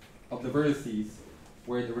of the vertices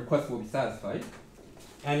where the request will be satisfied.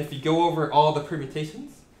 And if you go over all the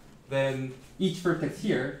permutations, then each vertex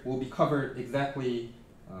here will be covered exactly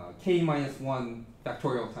k minus 1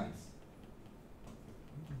 factorial times.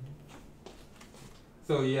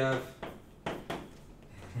 So you have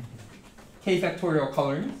k factorial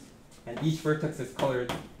colorings, and each vertex is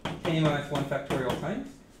colored k minus 1 factorial times,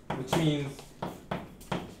 which means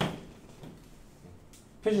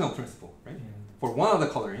Fissional principle, right? For one of the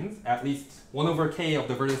colorings, at least 1 over k of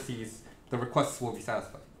the vertices, the requests will be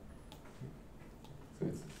satisfied.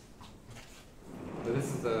 So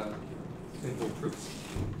this is a simple proof.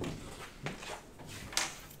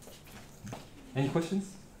 Any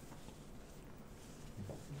questions?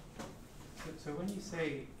 So when you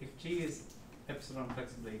say if G is epsilon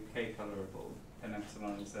flexibly k colorable, then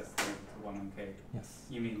epsilon is less than to 1 on k, Yes.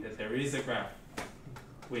 you mean that there is a graph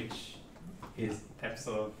which is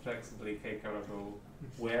epsilon flexibly k colorable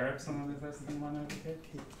where epsilon is less than 1 over k?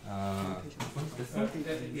 This one?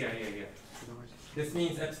 Yeah. This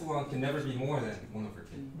means epsilon can never be more than 1 over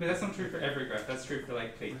k. But that's not true for every graph, that's true for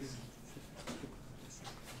like cliques.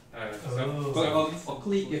 Oh. But a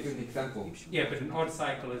clique is an example. Yeah, but an odd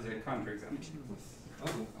cycle is a counterexample.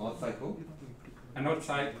 Oh, odd cycle An odd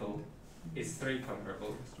cycle is 3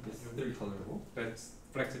 colorable, is 3 colorable. but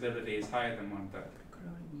flexibility is higher than 1/3.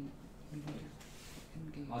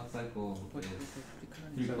 Odd cycle is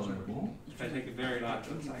 3 colorable, If I take a very large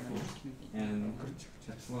odd cycle, and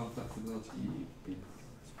epsilon flexibility.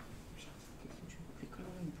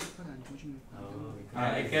 Oh,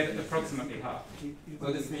 I get approximately half.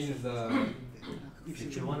 So this means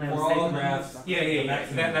If you want to have for all segments, graphs, Yeah.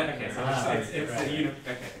 maximum. Okay, so Ah, it's right. a unit.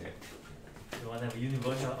 Okay. you want to have a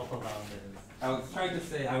universal upper bound. I was trying to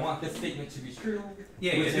say I want this statement to be true.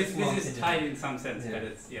 Yeah, Which this epsilon is can tied in some sense, Yeah. but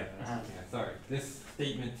it's, yeah. Uh-huh. Yeah, sorry. This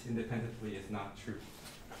statement independently is not true.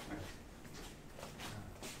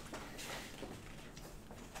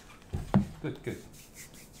 Good.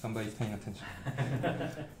 Somebody's paying attention.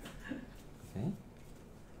 Okay.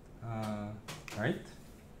 All right.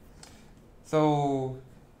 So,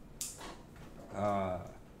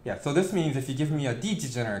 so this means if you give me a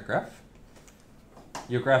D-degenerate graph,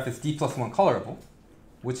 your graph is D plus 1 colorable,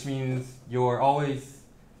 which means you're always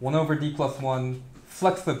 1 over D plus 1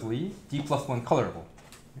 flexibly D plus 1 colorable.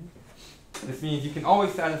 This means you can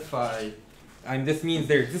always satisfy, this means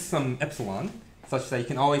there exists some epsilon such that you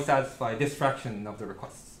can always satisfy this fraction of the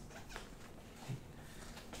requests.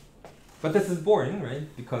 But this is boring, right?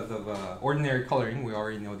 Because of ordinary coloring, we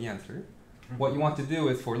already know the answer. What you want to do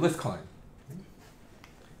is for list coloring.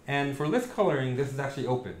 And for list coloring, this is actually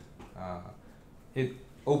open. It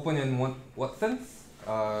open in what sense?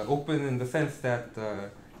 Open in the sense that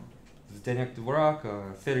Dvorak,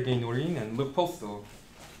 Sergei Norin, and Postle,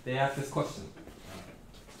 they asked this question.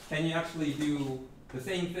 Can you actually do the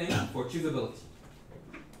same thing for choosability?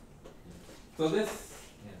 So this,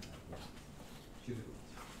 choosability.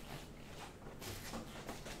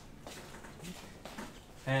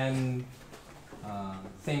 And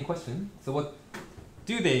same question. So what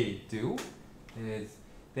they do is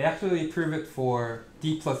they actually prove it for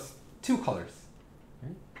D plus 2 colors.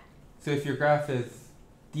 Right? So if your graph is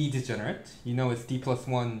D degenerate, you know it's D plus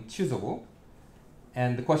 1 choosable.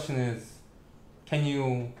 And the question is, can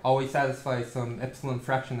you always satisfy some epsilon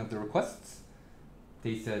fraction of the requests?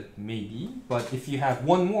 They said maybe, but if you have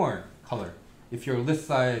one more color, if your list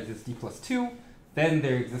size is D plus 2, then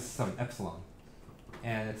there exists some epsilon.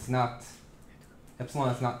 And it's not, epsilon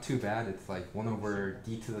is not too bad, it's like 1 over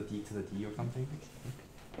D to the D to the D or something.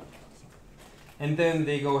 And then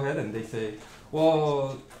they go ahead and they say,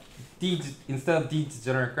 well, instead of D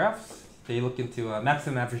degenerate graphs, they look into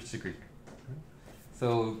maximum average degree.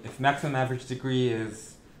 So if maximum average degree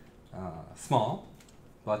is small,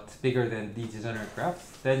 but bigger than D degenerate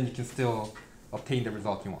graphs, then you can still obtain the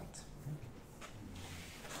result you want.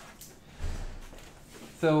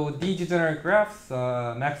 So D degenerate graphs,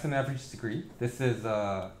 maximum average degree, this is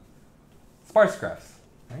sparse graphs,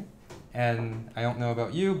 right? And I don't know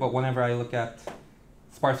about you, but whenever I look at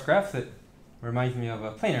sparse graphs, it reminds me of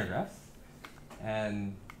planar graphs.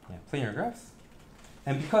 And planar graphs.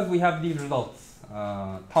 And because we have these results,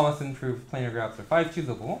 Thomassen proved planar graphs are 5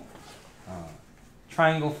 choosable.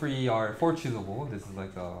 Triangle-free are 4 choosable. This is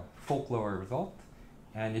like a folklore result.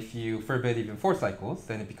 And if you forbid even 4 cycles,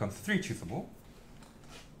 then it becomes 3 choosable.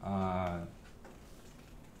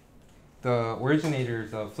 The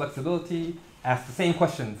originators of flexibility asked the same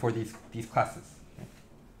question for these classes. Okay?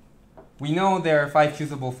 We know there are 5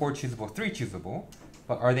 choosable, 4 choosable, 3 choosable,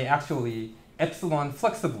 but are they actually epsilon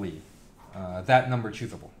flexibly that number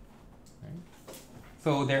choosable? Right?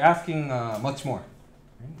 So they're asking much more.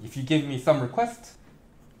 Right? If you give me some request,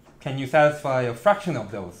 can you satisfy a fraction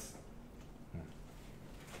of those?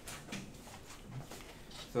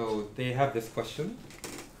 So they have this question.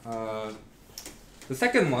 The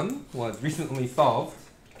second one was recently solved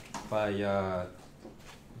by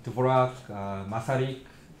Dvorak, Masaryk,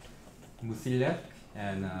 Musilek,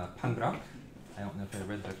 and Pangrak. I don't know if I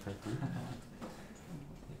read that correctly.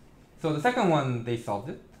 So the second one, they solved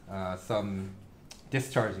it. Some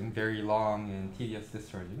discharging, very long and tedious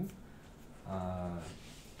discharging.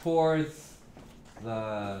 Towards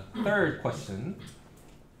the third question,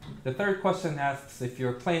 the third question asks if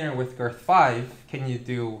you're planar with girth 5, can you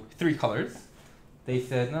do 3 colors? They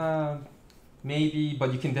said, maybe,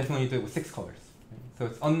 but you can definitely do it with 6 colors. So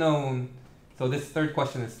it's unknown. So this third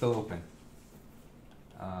question is still open.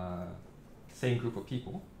 Same group of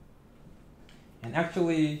people. And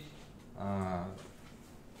actually,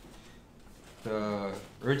 the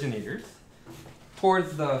originators,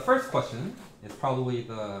 towards the first question, is probably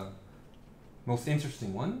the most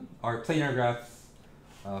interesting one. Are planar graphs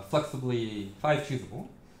flexibly 5 choosable?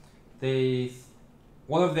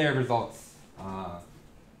 One of their results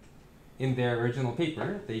in their original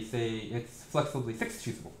paper, they say it's flexibly 6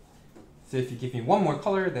 choosable. So if you give me one more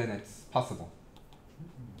color, then it's possible.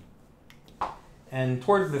 And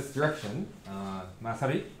towards this direction,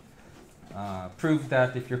 Masaryk proved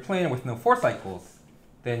that if you're planar with no 4 cycles,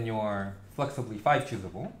 then you're flexibly 5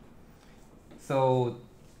 choosable. So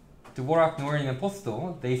Dvorak, Norin, and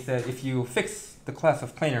Postle, they said if you fix the class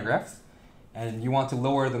of planar graphs and you want to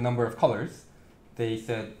lower the number of colors, they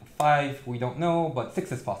said 5 we don't know, but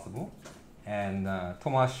 6 is possible. And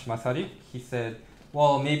Masaryk, he said,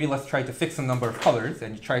 well, maybe let's try to fix a number of colors,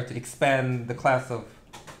 and you try to expand the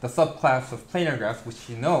subclass of planar graphs, which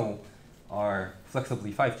you know are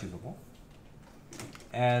flexibly 5 choosable.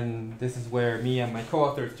 And this is where me and my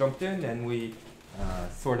co-authors jumped in, and we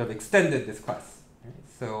sort of extended this class. Right?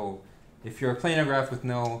 So if you're a planar graph with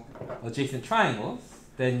no adjacent triangles,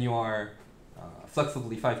 then you are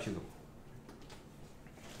flexibly 5 choosable.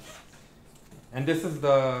 And this is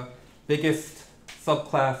the biggest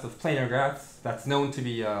subclass of planar graphs that's known to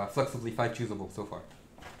be flexibly 5 choosable so far.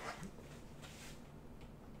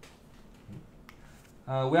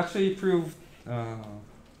 We actually proved,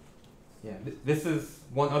 this is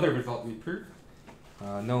one other result we proved.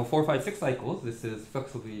 No 4, 5, 6 cycles, this is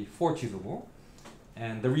flexibly 4 choosable.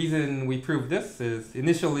 And the reason we proved this is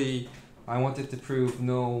initially I wanted to prove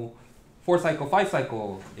no 4 cycle, 5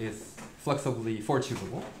 cycle is flexibly 4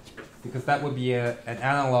 choosable, because that would be an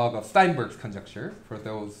analog of Steinberg's conjecture, for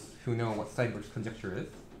those who know what Steinberg's conjecture is.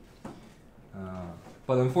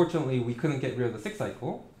 But unfortunately, we couldn't get rid of the 6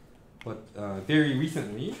 cycle. But very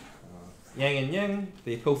recently, Yang and Yang,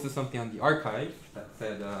 they posted something on the archive that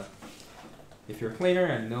said if you're planar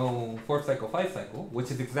and no 4 cycle, 5 cycle, which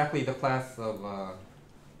is exactly the class of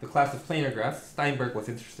planar graphs Steinberg was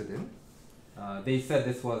interested in, they said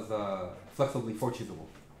this was flexibly 4 choosable.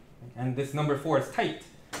 And this number 4 is tight,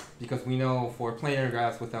 because we know for planar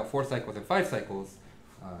graphs without 4 cycles and 5 cycles,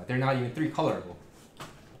 they're not even 3 colorable.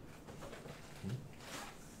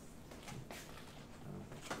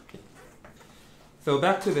 So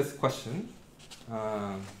back to this question.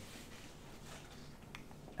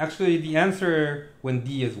 Actually, the answer when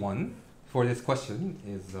D is 1 for this question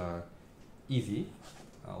is easy.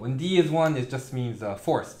 When D is 1, it just means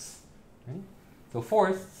forests. Right? So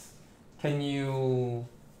forests, is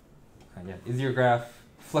your graph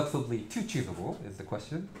flexibly 2 choosable is the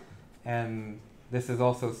question. And this is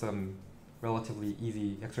also some relatively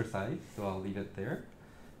easy exercise, so I'll leave it there.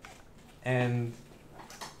 And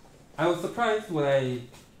I was surprised when I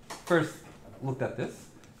first looked at this.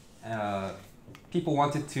 People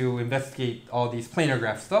wanted to investigate all these planar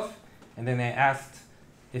graph stuff, and then I asked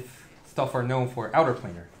if stuff are known for outer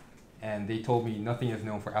planar, and they told me nothing is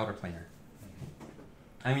known for outer planar.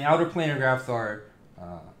 I mean, outer planar graphs are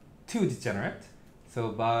too degenerate, so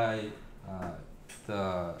by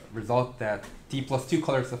the result that D plus 2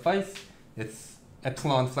 colors suffice, it's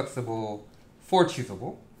epsilon flexible 4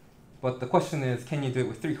 choosable. But the question is, can you do it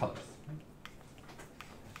with 3 colors?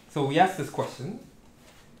 So we asked this question,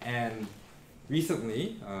 and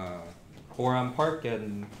recently, Boram Park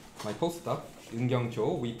and my postdoc, Ilkyoo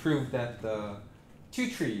Choi, we proved that the 2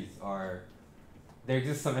 trees there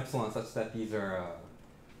exists some epsilon such that these are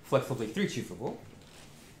flexibly 3 choosable.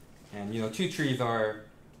 And 2 trees are,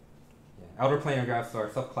 outer planar graphs are a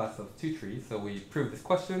subclass of 2 trees, so we proved this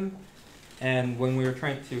question. And when we were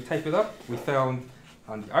trying to type it up, we found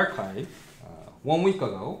on the archive 1 week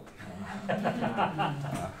ago,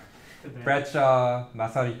 Bradshaw,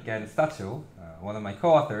 Masaryk, and Stacho, one of my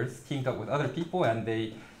co-authors, teamed up with other people, and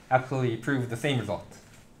they actually proved the same result.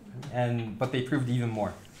 But they proved even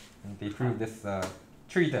more. And they proved this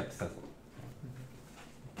tree depth as well.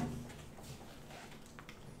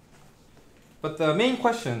 But the main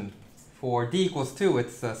question for D equals 2,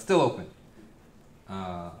 it's still open.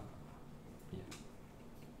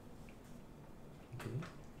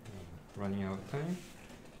 running out of time.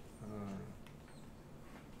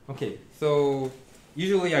 Okay, so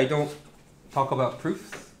usually I don't talk about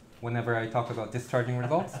proofs whenever I talk about discharging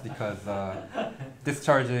results because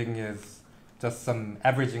discharging is just some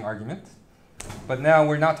averaging argument. But now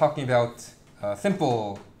we're not talking about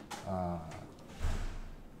simple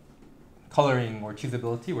coloring or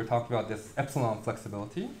choosability. We're talking about this epsilon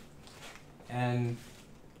flexibility. And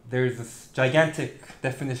there's this gigantic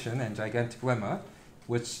definition and gigantic lemma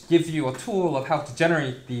which gives you a tool of how to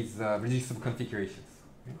generate these reducible configurations.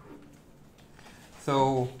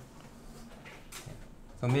 So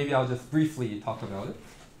maybe I'll just briefly talk about it.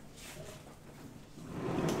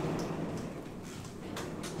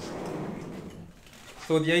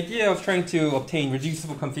 So the idea of trying to obtain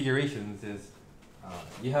reducible configurations is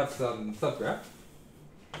you have some subgraph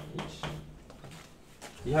H,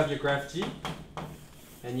 you have your graph G,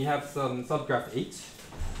 and you have some subgraph H,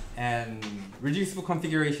 and reducible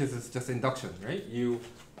configurations is just induction, right? You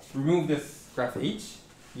remove this graph H,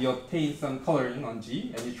 you obtain some coloring on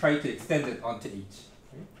G, and you try to extend it onto H.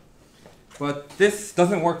 Right? But this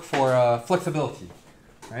doesn't work for flexibility,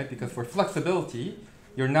 right? Because for flexibility,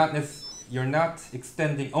 you're not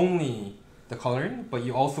extending only the coloring, but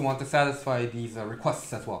you also want to satisfy these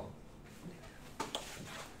requests as well.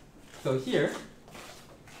 So here,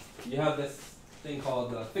 you have this thing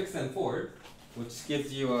called fix and forward, which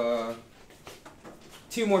gives you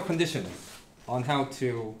two more conditions on how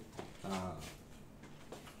to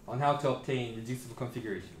obtain reducible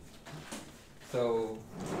configurations. So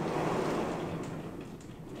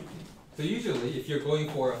usually, if you're going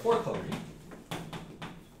for a 4 coloring,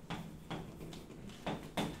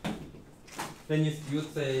 then you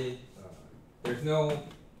would say there's no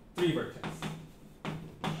 3 vertex.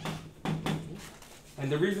 And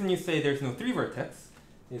the reason you say there's no 3 vertex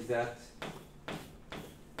is that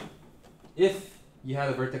if you had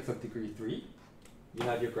a vertex of degree 3, you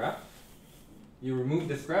have your graph, you remove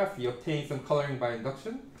this graph, you obtain some coloring by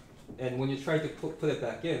induction, and when you try to put it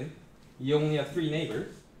back in, you only have 3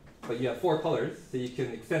 neighbors, but you have 4 colors, so you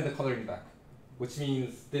can extend the coloring back, which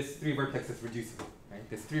means this 3 vertex is reducible. Right?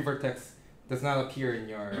 This 3 vertex does not appear in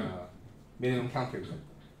your minimum counter group.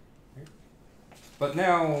 Right? But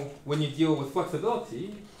now, when you deal with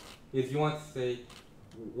flexibility, is you want to say,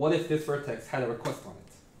 what if this vertex had a request on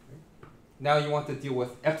it? Right? Now you want to deal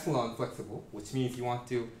with epsilon flexible, which means you want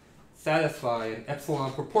to satisfy an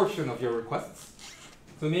epsilon proportion of your requests.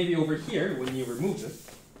 So maybe over here, when you remove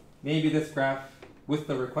this, maybe this graph with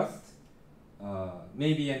the request,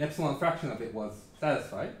 maybe an epsilon fraction of it was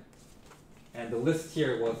satisfied, and the list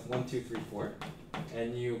here was 1, 2, 3, 4,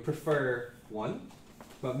 and you prefer 1,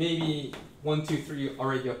 but maybe 1, 2, 3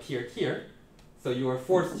 already appeared here, so you are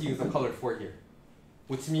forced to use a colored 4 here,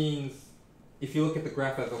 which means if you look at the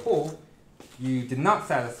graph as a whole, you did not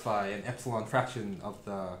satisfy an epsilon fraction of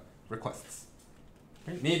the requests.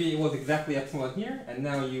 Right? Maybe it was exactly epsilon here, and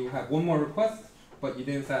now you have 1 more request, but you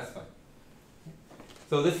didn't satisfy.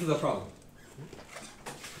 So this is a problem.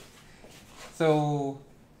 So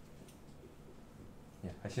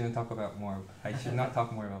yeah, I should not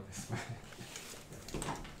talk more about this.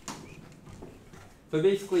 So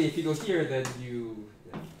basically, if you go here, then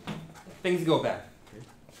things go bad. Okay?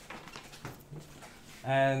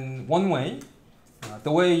 And one way,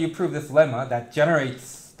 the way you prove this lemma that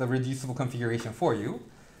generates the reducible configuration for you,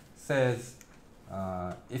 says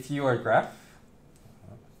if you are a graph,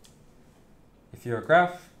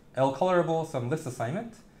 L colorable, some list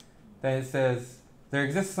assignment, then it says there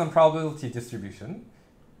exists some probability distribution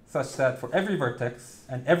such that for every vertex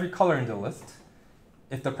and every color in the list,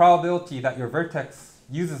 if the probability that your vertex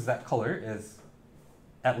uses that color is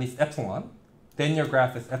at least epsilon, then your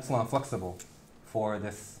graph is epsilon flexible for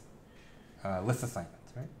this list assignment.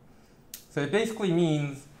 Right? So it basically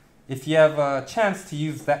means if you have a chance to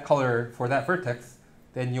use that color for that vertex,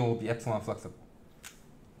 then you will be epsilon flexible.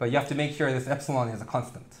 But you have to make sure this epsilon is a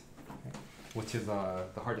constant, right? Which is the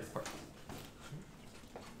hardest part.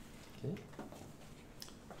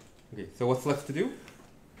 Okay, so what's left to do?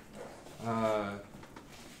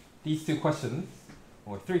 These 2 questions,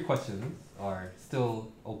 or 3 questions, are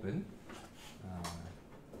still open.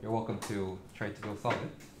 You're welcome to try to go solve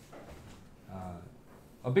it.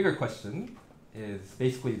 A bigger question is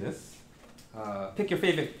basically this. Pick your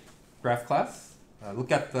favorite graph class,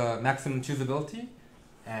 look at the maximum choosability,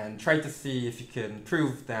 and try to see if you can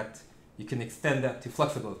prove that you can extend that to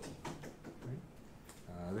flexibility.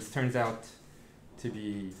 Right? This turns out to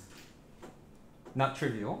be not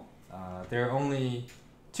trivial. There are only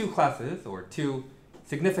 2 classes, or 2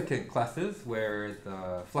 significant classes, where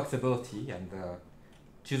the flexibility and the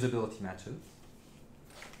choosability matches.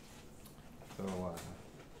 So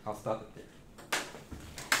I'll stop it there.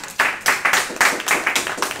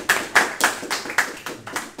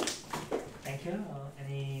 Thank you.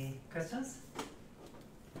 Any questions?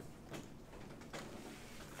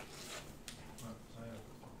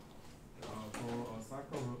 For a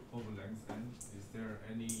cycle of length n, is there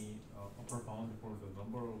any upper bound for the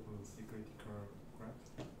number of critical graphs?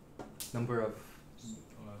 Number of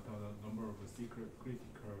The number of critical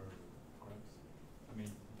graphs. I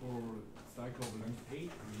mean, for cycle of length 8, we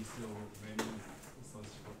still many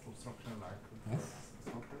such obstruction like Yes.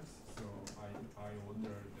 surface. So I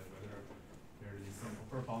wonder that whether there is some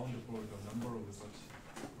upper bound for the number of such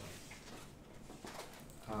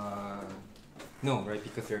graphs. No, right?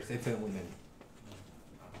 Because there's infinitely many.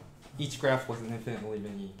 Each graph was an infinitely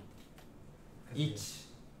many. Each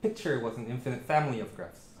picture was an infinite family of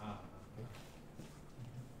graphs.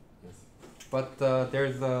 Yes. But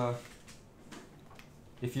there's a.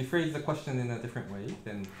 If you phrase the question in a different way,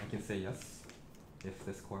 then I can say yes, if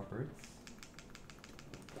this cooperates.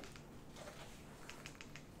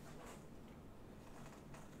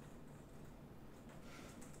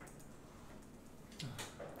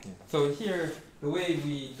 Yeah. So here, the way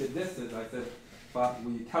we did this is I said, but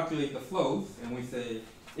we calculate the flows and we say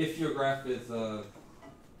if your graph is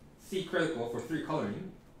C critical for 3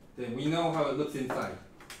 coloring, then we know how it looks inside.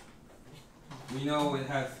 We know it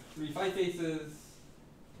has 3 5 faces,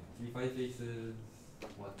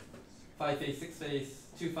 what? 5 face, 6 face,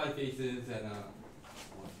 2 5 faces, and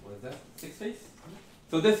what is that? 6 face?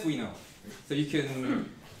 So this we know. So you can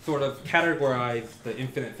sort of categorize the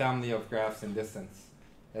infinite family of graphs in this sense.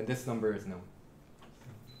 And this number is known.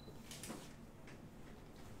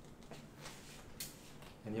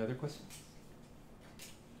 Any other questions?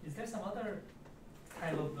 Is there some other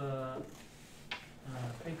type of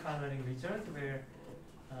precoloring result where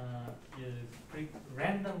you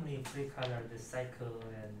randomly precolor the cycle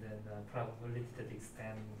and then the probability that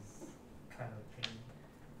extends kind of thing?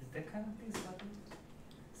 Is that kind of thing happening?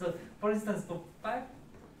 So, for instance, for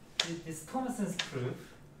this Thomassen's proof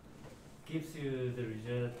gives you the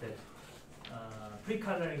result that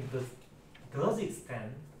precoloring does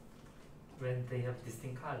extend when they have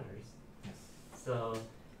distinct colors. Yes. So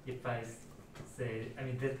if I say, I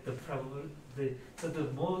mean that the probability, the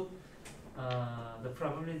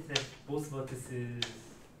probability that both vertices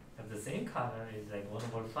have the same color is like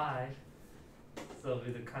 1/5. So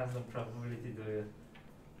with the constant probability, the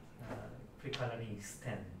precoloring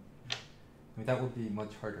extend. I mean, that would be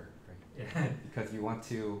much harder, right? Yeah. Because you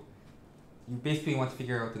basically want to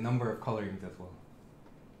figure out the number of colorings as well.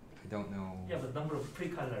 I don't know. Yeah, but number of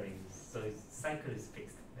precolorings, so its cycle is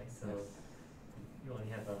fixed, right? So Yes. you only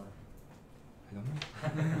have a. I don't know.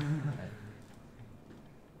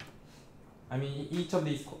 I mean, each of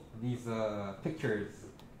these pictures,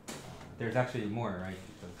 there's actually more, right?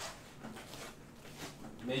 Because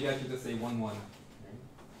maybe I should just say 1 1, right?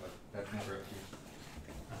 But that's never appears.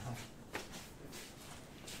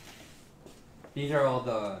 These are all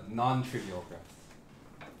the non-trivial graphs.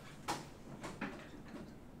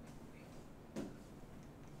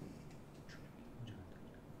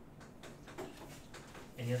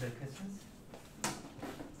 Any other questions?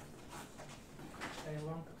 I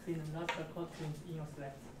want to see the last question in your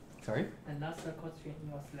slide. Sorry? The last question in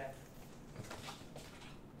your slide.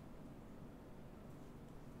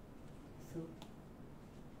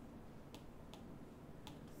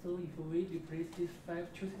 So if we replace this 5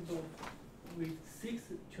 choosable with 6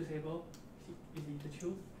 choosable, is it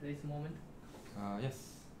true at this moment? Yes.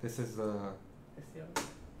 This is Yes, yeah.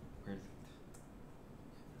 where is it?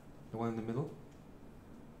 The one in the middle?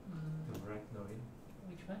 Dvorak, Norin.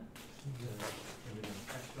 Which one?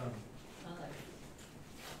 Epsilon. Ah,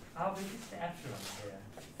 How big is the epsilon there?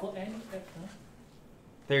 for any vector.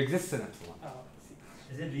 There exists an epsilon. Oh, see.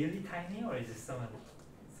 Is it really tiny or is it some?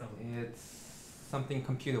 It's something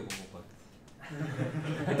computable, but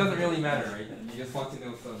it doesn't really matter, right? You just want to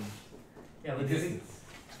know some Yeah, but is it existence.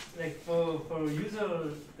 like for usual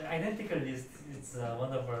the identical list? It's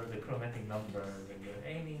one over the chromatic number when you're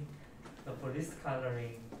aiming. But for list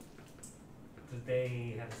coloring, do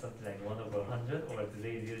they have something like 1/100, or do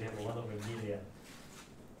they really have 1/1,000,000?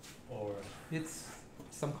 Or It's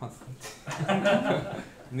some constant.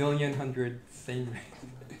 Million, hundred, same rate.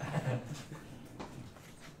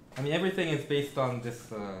 I mean, everything is based on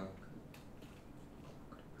this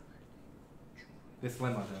this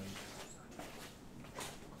lemma then.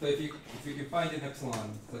 So if you can find an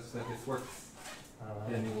epsilon such that this works,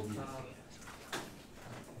 then it will be.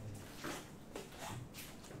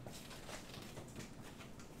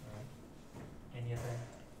 Any other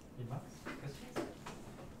remarks, questions?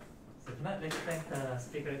 So if not, let's thank the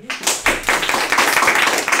speaker here.